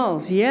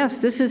 Paul's,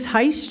 yes, this is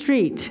High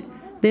Street.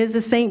 There's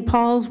the St.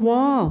 Paul's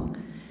wall.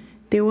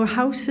 There were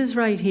houses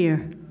right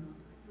here.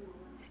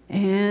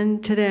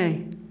 And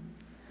today.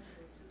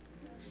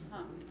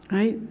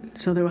 Right?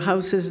 So there were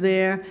houses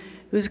there.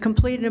 It was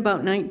completed in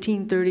about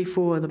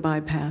 1934, the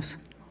bypass.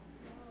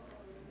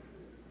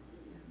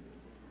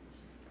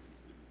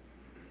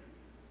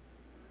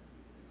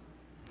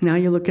 Now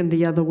you're looking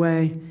the other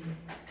way.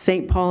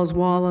 St. Paul's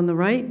wall on the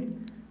right,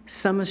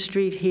 Summer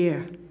Street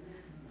here.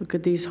 Look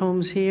at these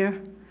homes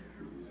here.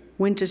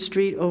 Winter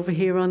Street over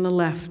here on the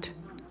left.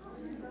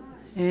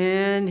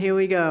 And here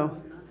we go.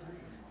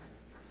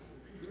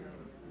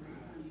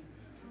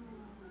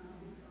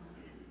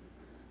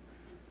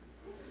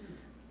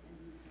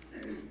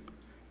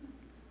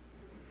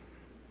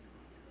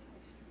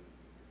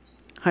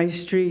 High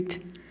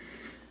Street.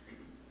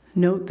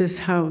 Note this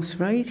house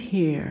right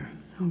here,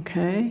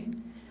 okay?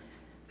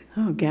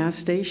 Oh, gas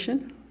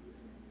station.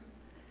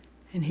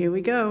 And here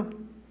we go.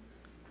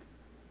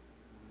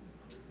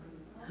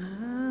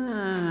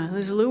 Ah,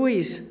 there's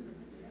Louis'.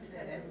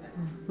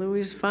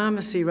 Louis'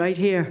 Pharmacy right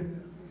here.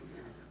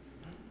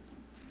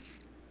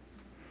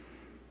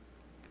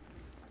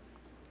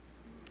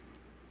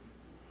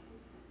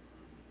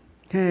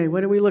 Okay,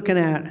 what are we looking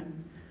at?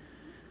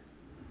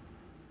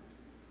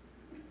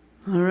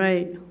 All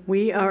right,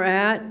 we are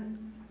at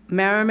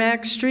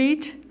Merrimack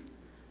Street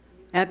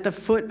at the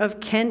foot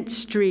of Kent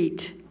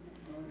Street.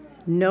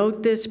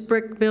 Note this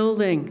brick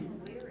building.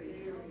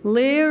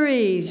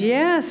 Leary's,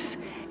 yes.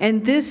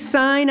 And this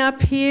sign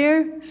up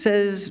here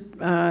says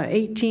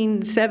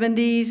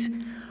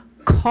 1870s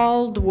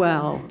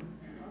Caldwell.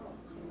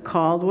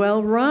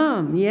 Caldwell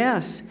rum,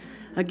 yes.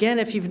 Again,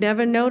 if you've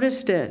never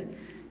noticed it,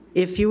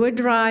 if you are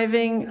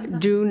driving,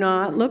 do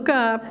not look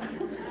up.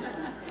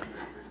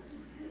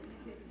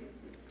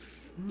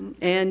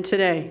 And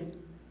today.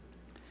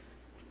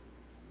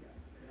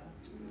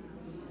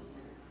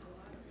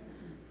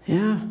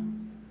 Yeah.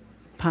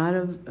 Part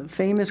of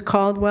famous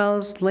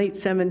Caldwell's late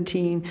in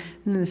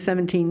the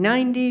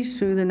 1790s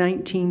through the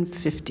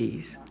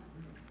 1950s.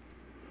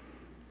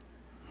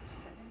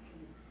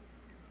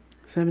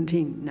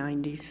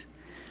 1790s.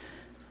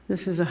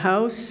 This is a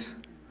house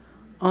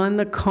on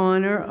the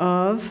corner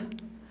of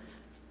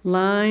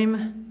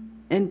Lime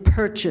and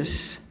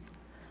Purchase.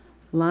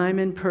 Lime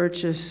and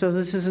Purchase. So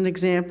this is an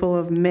example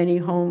of many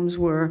homes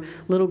were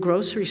little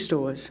grocery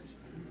stores.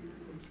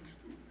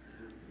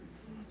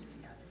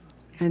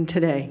 And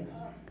today.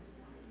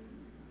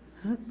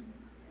 Huh?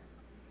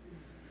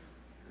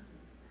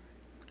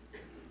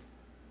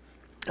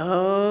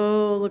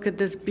 Oh, look at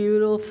this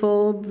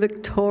beautiful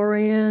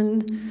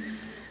Victorian.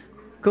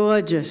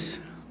 Gorgeous,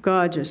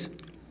 gorgeous.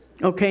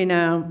 Okay,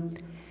 now,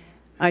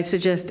 I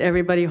suggest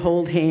everybody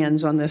hold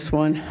hands on this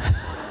one.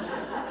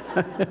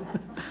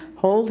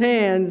 Hold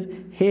hands.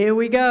 Here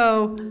we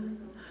go.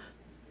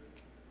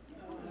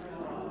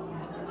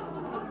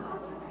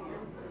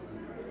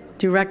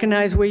 Do you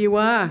recognize where you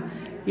are?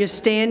 You're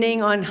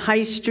standing on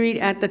High Street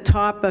at the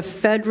top of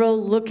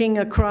Federal, looking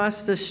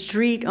across the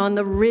street on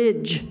the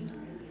ridge.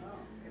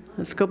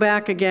 Let's go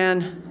back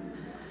again.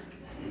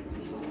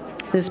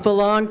 This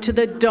belonged to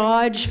the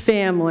Dodge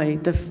family,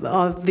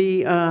 of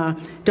the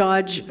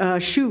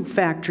Dodge shoe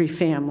factory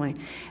family.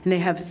 And they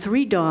have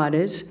 3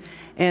 daughters,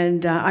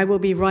 and I will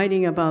be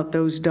writing about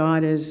those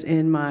daughters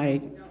in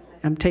my,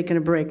 I'm taking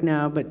a break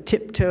now, but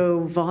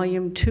Tiptoe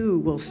Volume 2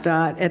 will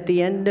start at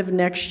the end of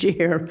next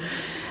year.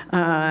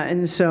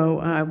 And so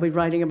I'll be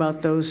writing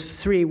about those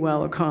 3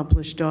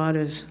 well-accomplished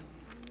daughters.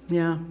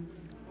 Yeah.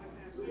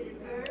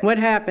 What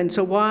happened?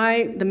 So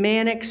why the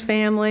Mannix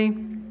family,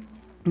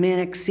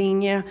 Mannix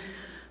Sr.,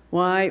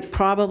 why?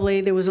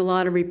 Probably there was a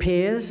lot of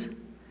repairs,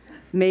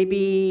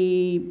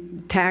 maybe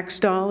tax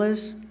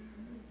dollars,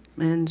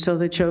 and so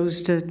they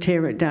chose to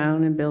tear it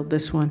down and build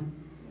this one.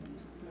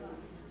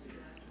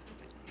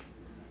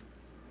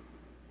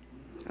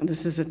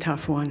 This is a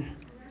tough one.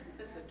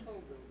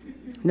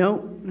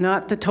 No,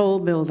 not the toll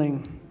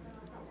building.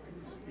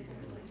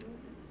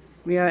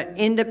 We are at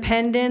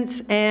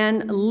Independence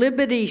and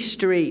Liberty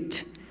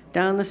Street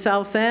down the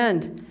south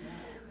end.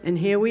 And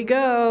here we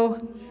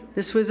go.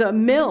 This was a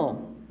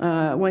mill.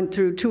 Went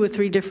through 2 or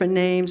 3 different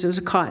names. It was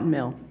a cotton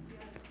mill.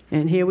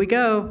 And here we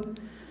go.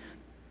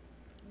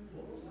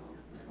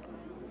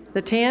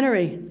 The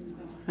tannery,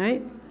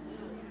 right?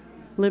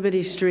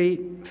 Liberty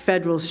Street,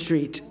 Federal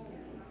Street.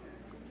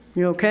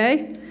 You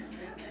okay?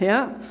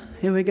 Yeah,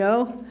 here we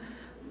go.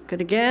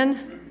 Good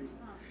again.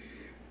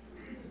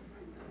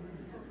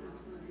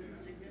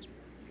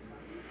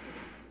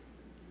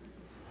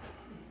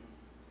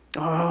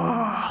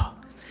 Oh,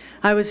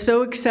 I was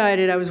so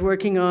excited. I was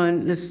working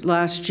on this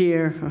last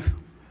year,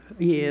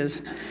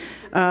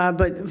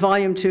 but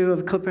Volume 2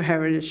 of Clipper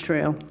Heritage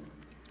Trail.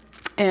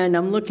 And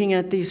I'm looking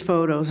at these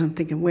photos. I'm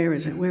thinking, where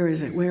is it? Where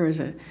is it? Where is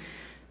it?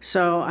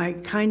 So I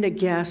kind of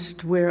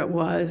guessed where it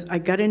was. I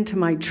got into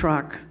my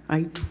truck.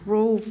 I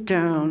drove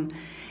down,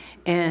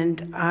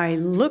 and I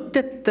looked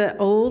at the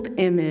old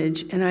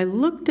image, and I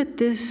looked at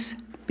this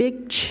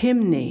big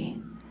chimney,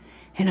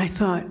 and I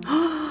thought,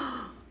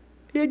 oh,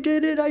 I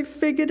did it. I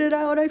figured it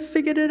out. I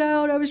figured it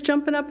out. I was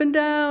jumping up and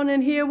down,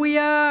 and here we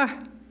are.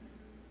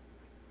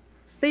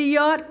 The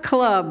Yacht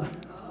Club.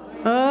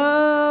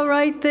 Oh,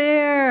 right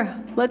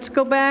there. Let's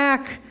go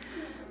back.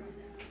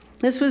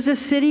 This was a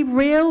city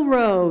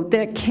railroad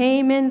that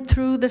came in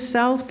through the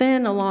south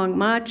end along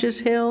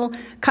Marches Hill,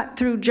 cut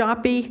through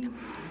Joppa,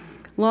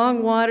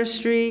 along Water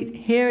Street.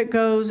 Here it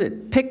goes.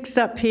 It picks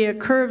up here,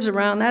 curves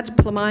around. That's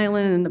Plum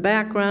Island in the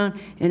background,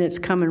 and it's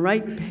coming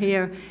right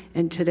here.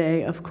 And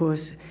today, of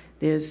course,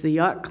 there's the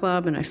Yacht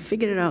Club, and I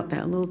figured it out,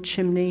 that little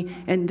chimney.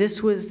 And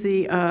this was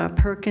the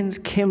Perkins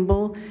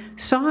Kimball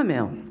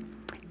sawmill.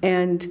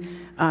 And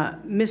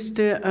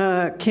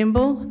Mr.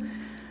 Kimball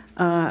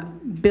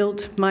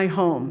built my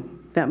home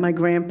that my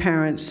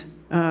grandparents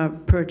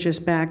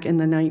purchased back in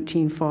the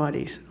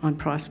 1940s on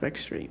Prospect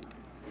Street.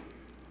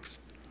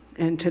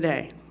 And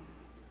today,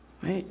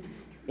 right?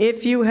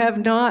 If you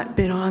have not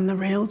been on the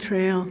rail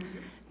trail,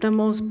 the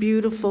most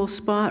beautiful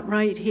spot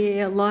right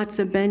here, lots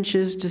of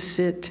benches to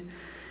sit.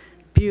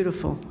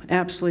 Beautiful,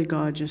 absolutely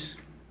gorgeous.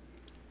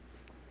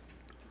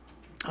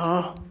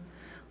 Oh,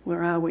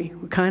 where are we?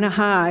 We're kind of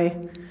high.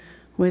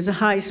 Where's a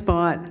high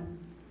spot?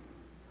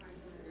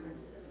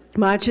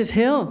 Marches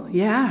Hill,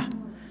 yeah.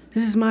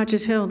 This is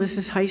Marches Hill. This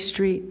is High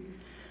Street.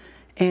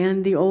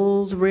 And the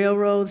old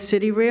railroad,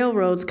 city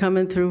railroads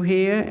coming through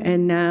here,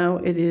 and now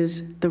it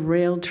is the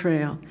rail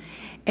trail.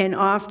 And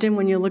often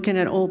when you're looking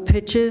at old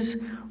pictures,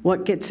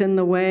 what gets in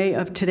the way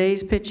of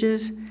today's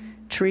pictures?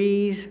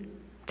 Trees,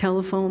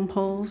 telephone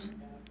poles.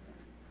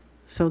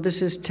 So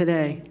this is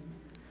today.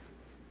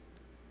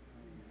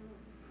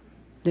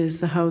 There's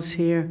the house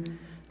here.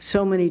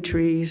 So many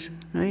trees,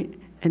 right?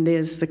 And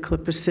there's the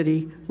Clipper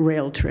City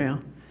Rail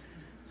Trail.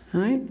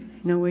 All right?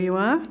 You know where you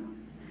are?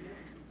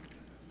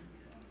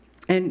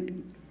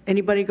 And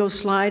anybody go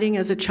sliding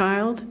as a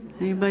child?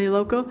 Anybody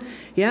local?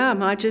 Yeah,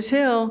 Marches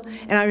Hill.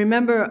 And I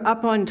remember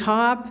up on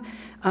top,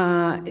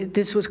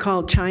 this was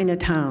called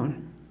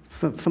Chinatown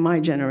for my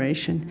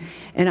generation.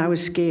 And I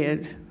was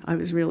scared. I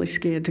was really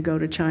scared to go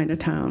to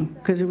Chinatown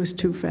because it was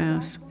too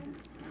fast.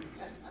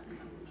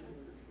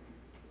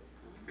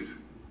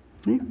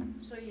 So you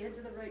head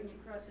to the right and you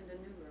cross into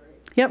Newbury.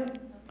 Yep,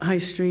 High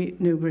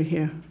Street, Newbury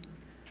here.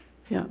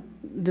 Yeah,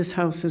 this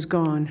house is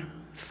gone,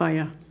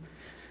 fire.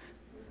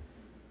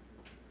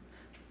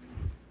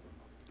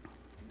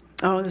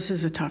 Oh, this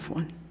is a tough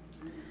one.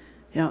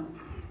 Yeah.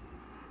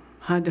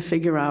 Hard to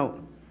figure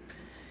out.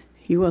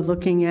 You are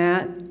looking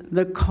at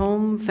the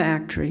comb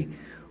factory.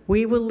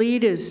 We were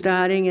leaders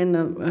starting in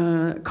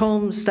the,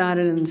 combs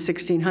started in the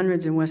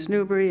 1600s in West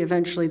Newbury.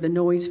 Eventually the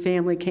Noyes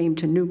family came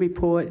to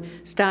Newburyport,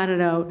 started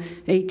out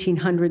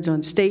 1800s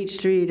on State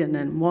Street and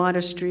then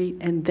Water Street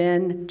and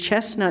then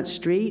Chestnut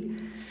Street.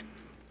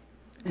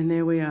 And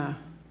there we are,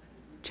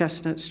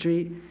 Chestnut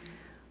Street.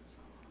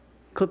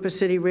 Clipper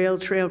City Rail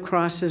Trail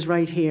crosses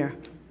right here.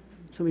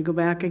 So we go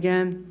back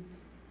again.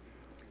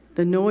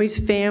 The Noyes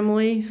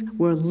families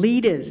were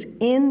leaders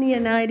in the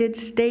United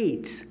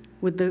States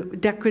with the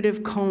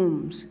decorative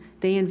combs.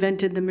 They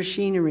invented the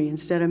machinery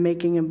instead of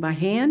making them by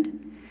hand.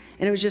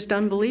 And it was just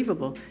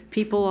unbelievable.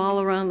 People all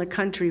around the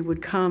country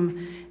would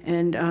come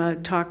and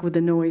talk with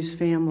the Noyes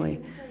family.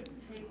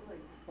 Take like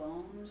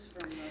bones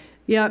from the.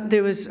 Yeah,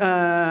 there was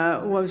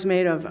what was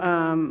made of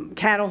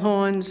cattle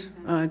horns,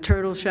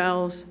 turtle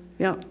shells.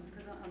 Yeah.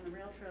 Because on the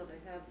rail trail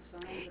they have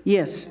signs.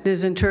 Yes,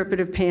 there's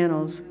interpretive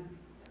panels.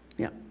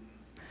 Yeah.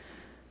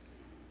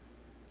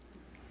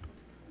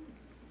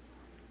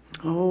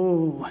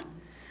 Oh,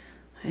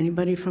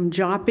 anybody from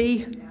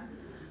Joppa?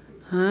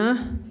 Huh?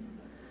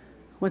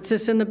 What's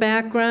this in the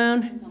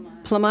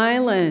background? Plum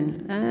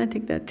Island. I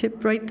think that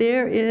tip right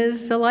there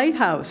is a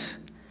lighthouse.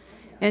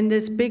 And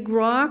this big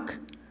rock,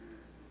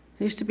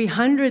 there used to be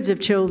hundreds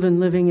of children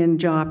living in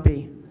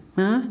Joppa.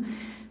 Huh?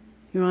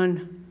 You're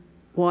on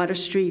Water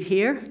Street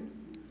here.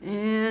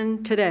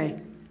 And today.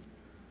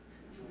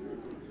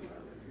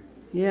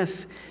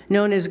 Yes,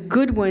 known as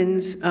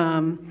Goodwin's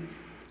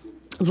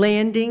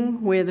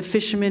Landing, where the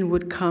fishermen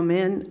would come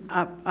in.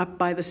 Up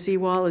by the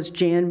seawall is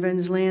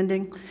Janvin's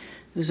Landing.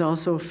 There's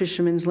also a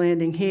fisherman's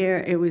landing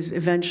here. It was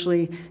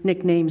eventually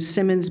nicknamed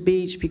Simmons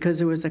Beach because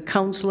there was a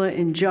counselor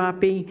in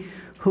Joppa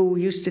who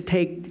used to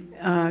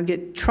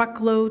get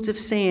truckloads of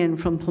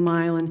sand from Plum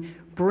Island,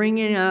 bring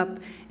it up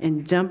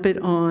and dump it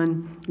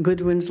on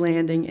Goodwin's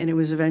Landing, and it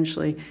was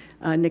eventually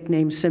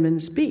nicknamed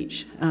Simmons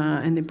Beach.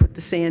 And they put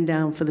the sand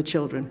down for the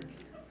children.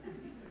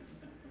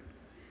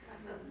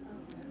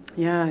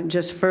 Yeah,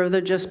 just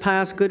further, just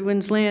past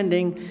Goodwin's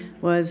Landing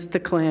was the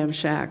Clam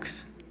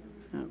Shacks.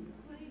 Where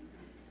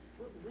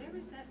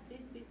is that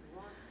big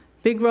rock?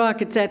 Big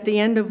Rock, it's at the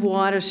end of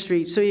Water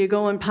Street. So you're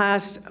going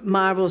past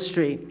Marble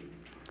Street.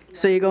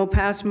 So you go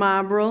past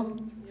Marble,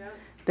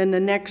 then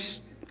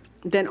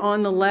then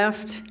on the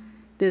left,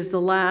 there's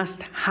the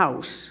last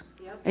house.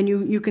 And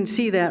you can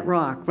see that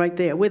rock right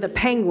there, where the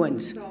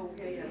penguins.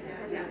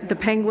 The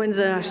penguins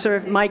are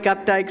served, Mike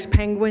Updike's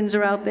penguins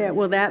are out there.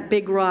 Well, that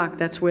big rock,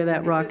 that's where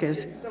that rock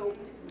is.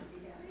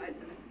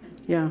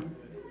 Yeah.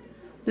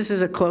 This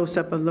is a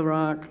close-up of the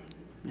rock.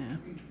 Yeah.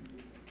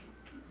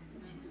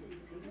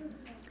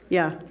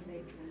 Yeah.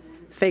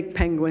 Fake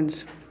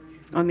penguins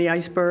on the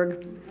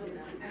iceberg.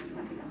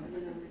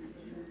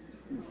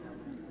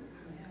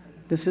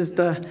 This is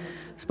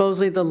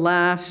supposedly the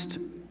last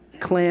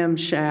clam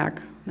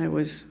shack that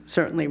was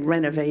certainly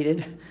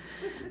renovated.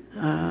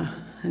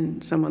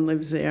 And someone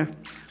lives there.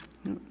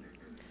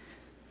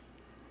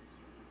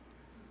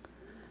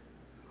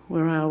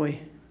 Where are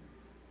we?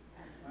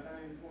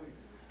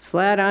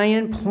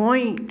 Flatiron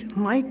Point.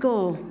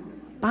 Michael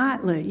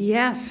Bartlett,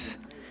 yes.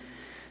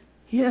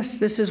 Yes,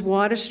 this is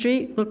Water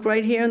Street. Look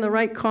right here in the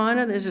right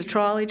corner, there's a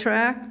trolley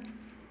track.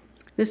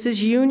 This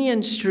is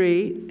Union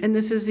Street, and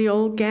this is the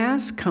old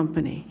gas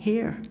company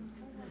here.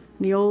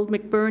 The old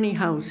McBurney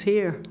house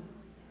here.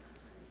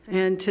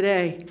 And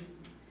today.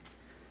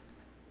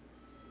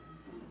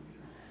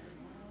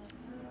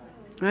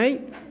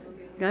 Right?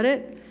 Got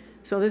it?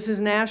 So this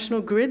is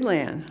National Grid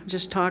land.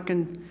 Just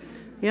talking,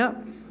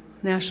 yep,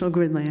 National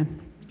Grid land.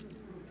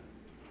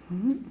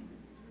 Mm-hmm.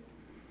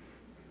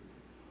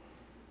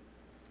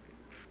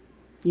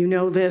 You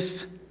know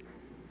this.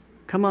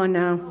 Come on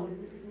now.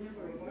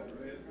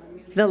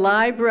 The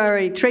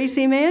library,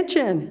 Tracy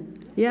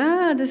Mansion.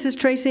 Yeah, this is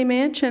Tracy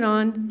Mansion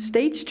on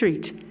State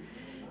Street.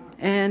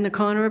 And the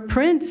corner of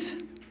Prince.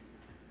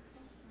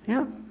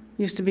 Yeah.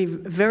 Used to be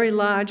very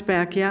large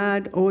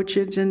backyard,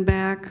 orchards in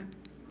back.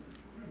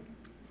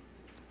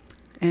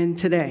 And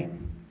today.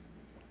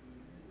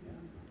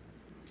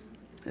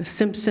 A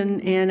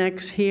Simpson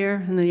Annex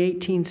here in the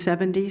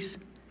 1870s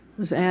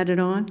was added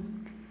on.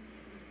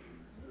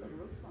 The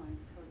roof line's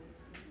totally.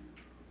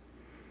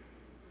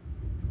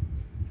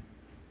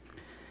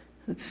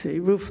 Let's see,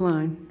 roof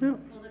line. Oh,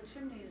 Well, the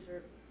chimneys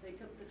they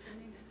took the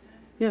chimneys.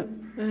 yep,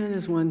 and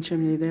there's one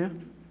chimney there.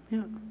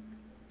 Yeah,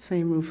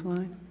 same roof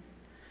line.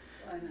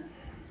 Why not?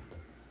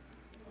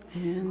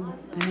 And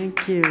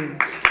thank you.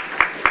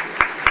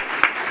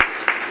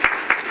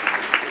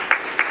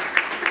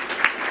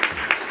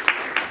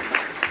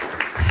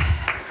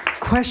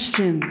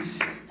 Questions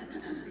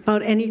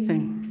about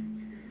anything?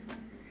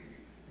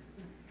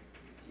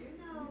 Do you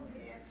know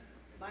if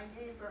my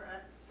neighbor,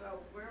 so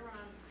we're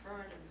on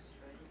Vernon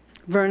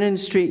Street. Vernon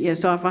Street,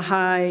 yes, off of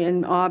High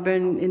and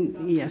Auburn,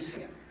 and yes.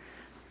 Do you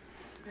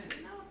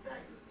know if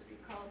that used to be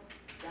called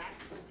Back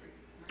Street?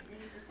 My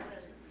neighbor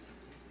said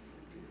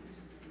it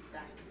used to be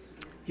Back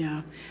Street.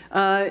 Yeah.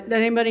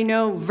 Anybody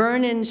know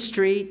Vernon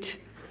Street?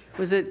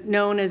 Was it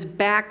known as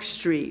Back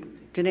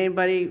Street?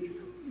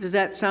 Does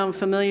that sound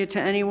familiar to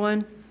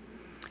anyone?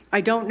 I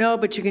don't know,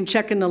 but you can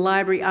check in the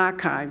library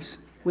archives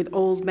with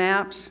old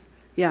maps.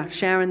 Yeah,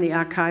 Sharon, the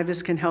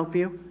archivist, can help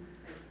you.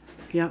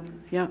 Yeah,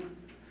 yeah.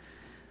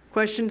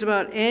 Questions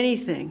about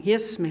anything?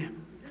 Yes,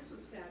 ma'am. This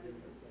was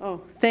fabulous.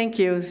 Oh, thank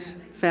you. It's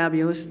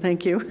fabulous.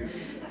 Thank you.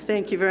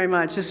 Thank you very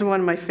much. This is one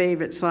of my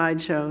favorite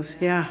slideshows.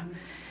 Yeah.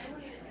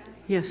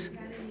 Yes.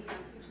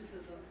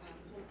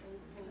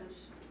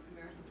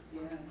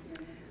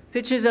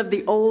 Pictures of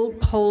the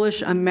old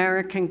Polish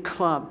American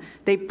Club.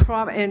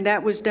 And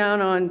that was down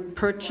on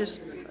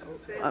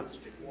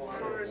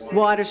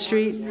Water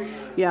Street.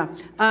 Yeah.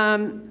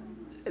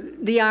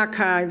 The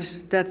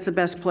archives, that's the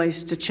best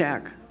place to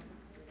check.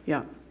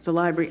 Yeah, the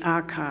library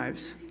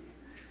archives.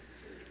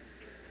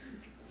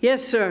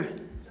 Yes, sir.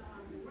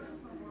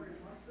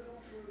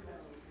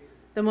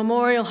 The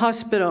Memorial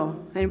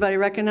Hospital. Anybody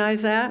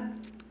recognize that?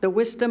 The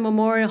Worcester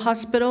Memorial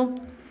Hospital.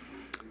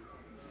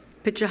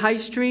 Picture High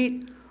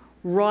Street.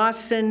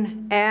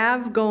 Rawson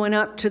Ave going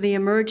up to the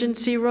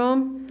emergency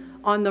room.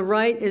 On the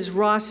right is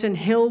Rawson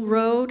Hill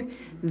Road.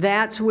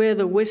 That's where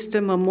the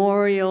Worcester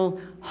Memorial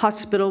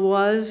Hospital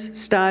was,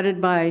 started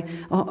by,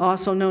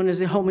 also known as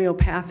the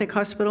Homeopathic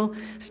Hospital,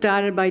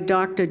 started by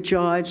Dr.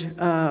 George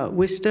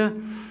Worcester,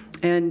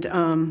 and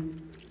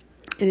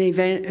it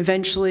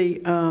eventually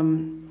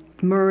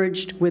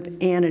merged with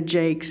Anna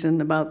Jakes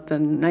in about the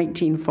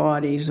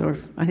 1940s, or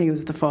I think it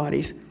was the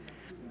 40s.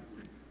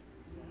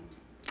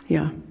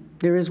 Yeah.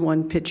 There is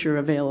one picture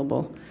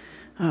available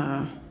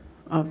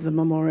of the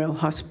Memorial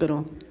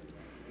Hospital.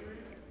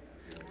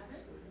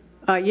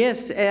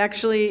 Yes,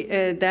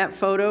 actually, that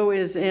photo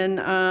is in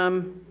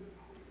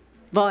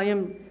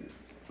volume,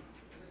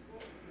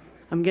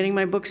 I'm getting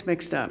my books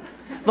mixed up.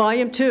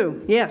 Volume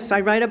 2, yes,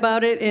 I write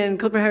about it in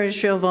Clipper Heritage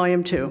Trail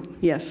Volume 2,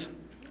 yes.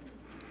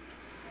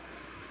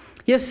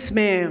 Yes,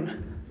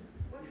 ma'am.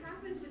 What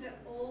happened to the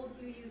old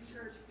UU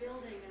Church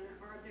building, and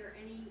are there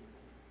any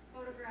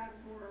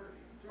photographs or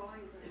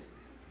drawings of it?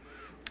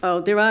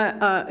 Oh, there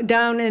are,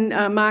 down in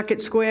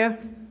Market Square?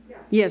 Yeah.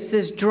 Yes,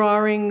 there's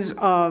drawings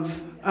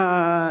of,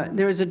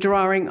 there is a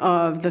drawing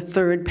of the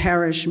Third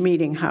Parish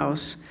Meeting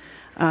House.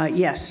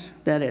 Yes,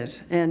 that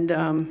is. And What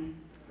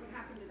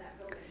happened to that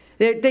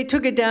building? they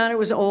took it down. It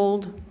was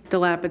old,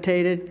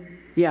 dilapidated.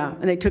 Yeah,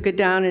 and they took it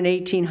down in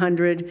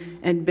 1800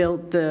 and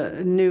built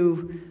the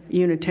new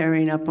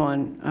Unitarian up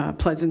on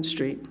Pleasant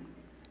Street.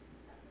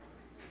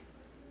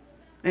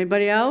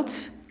 Anybody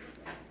else?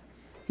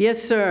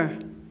 Yes, sir.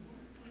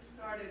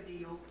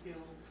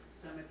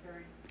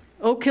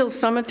 Oak Hill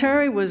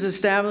Cemetery was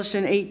established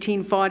in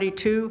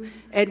 1842.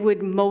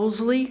 Edward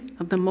Mosley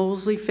of the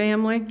Mosley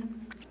family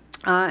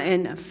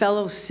and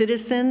fellow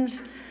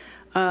citizens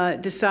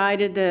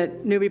decided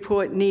that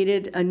Newburyport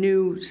needed a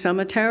new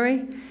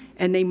cemetery,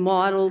 and they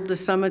modeled the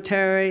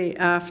cemetery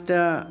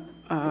after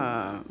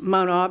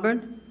Mount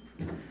Auburn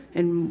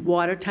in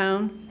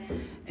Watertown.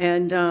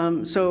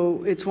 And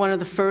so it's one of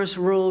the first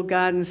rural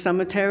garden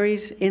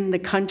cemeteries in the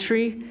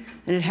country.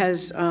 And it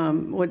has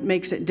what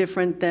makes it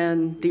different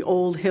than the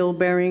old hill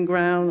burying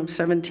ground of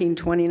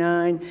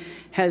 1729,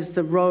 has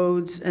the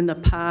roads and the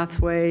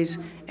pathways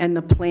and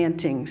the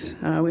plantings.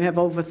 We have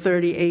over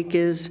 30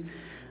 acres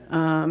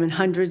and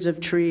hundreds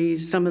of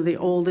trees, some of the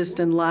oldest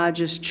and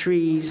largest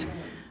trees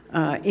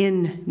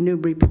in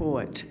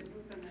Newburyport.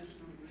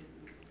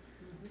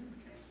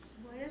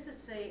 Why does it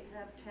say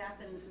have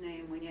Tappan's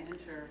name when you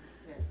enter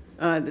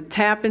it? The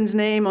Tappan's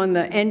name on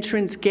the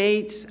entrance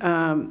gates,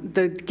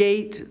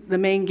 the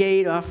main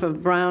gate off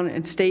of Brown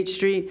and State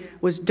Street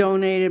was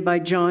donated by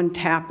John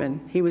Tappan.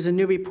 He was a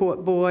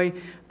Newburyport boy,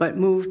 but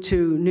moved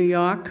to New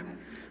York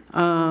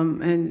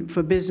and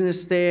for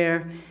business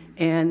there.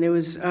 And there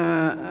was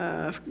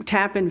a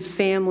Tappan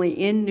family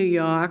in New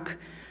York,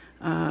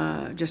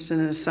 just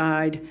an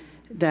aside,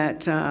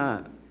 that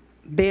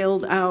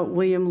bailed out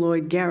William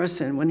Lloyd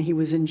Garrison when he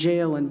was in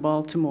jail in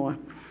Baltimore,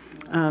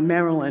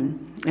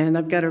 Maryland. And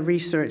I've got to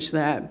research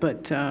that,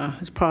 but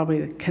it's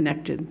probably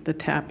connected, the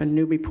Tappan,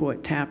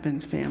 Newburyport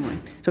Tappan's family.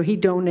 So he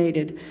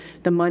donated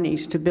the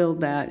monies to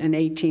build that in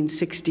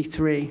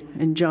 1863,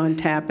 and John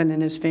Tappan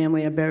and his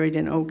family are buried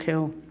in Oak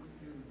Hill.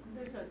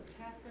 There's a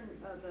Tappan,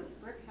 the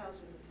brick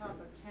house at the top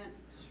of Kent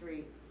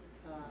Street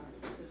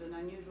is an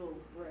unusual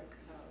brick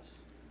house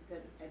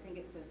that I think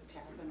it says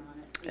Tappan on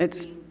it.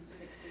 It's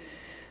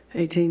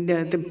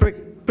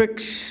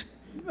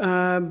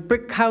the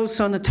brick house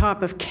on the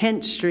top of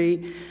Kent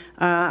Street.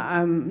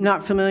 I'm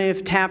not familiar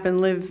if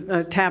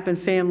Tappan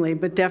family,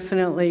 but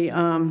definitely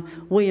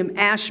William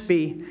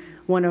Ashby,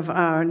 one of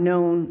our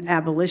known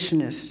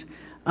abolitionists,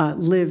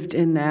 lived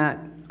in that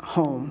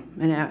home.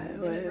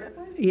 And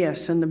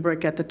yes, and the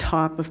brick at the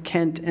top of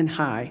Kent and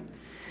High.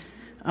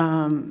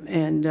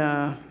 And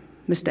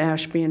Mr.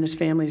 Ashby and his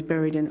family is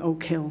buried in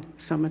Oak Hill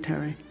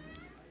Cemetery.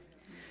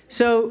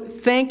 So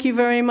thank you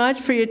very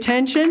much for your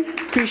attention.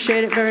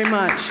 Appreciate it very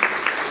much.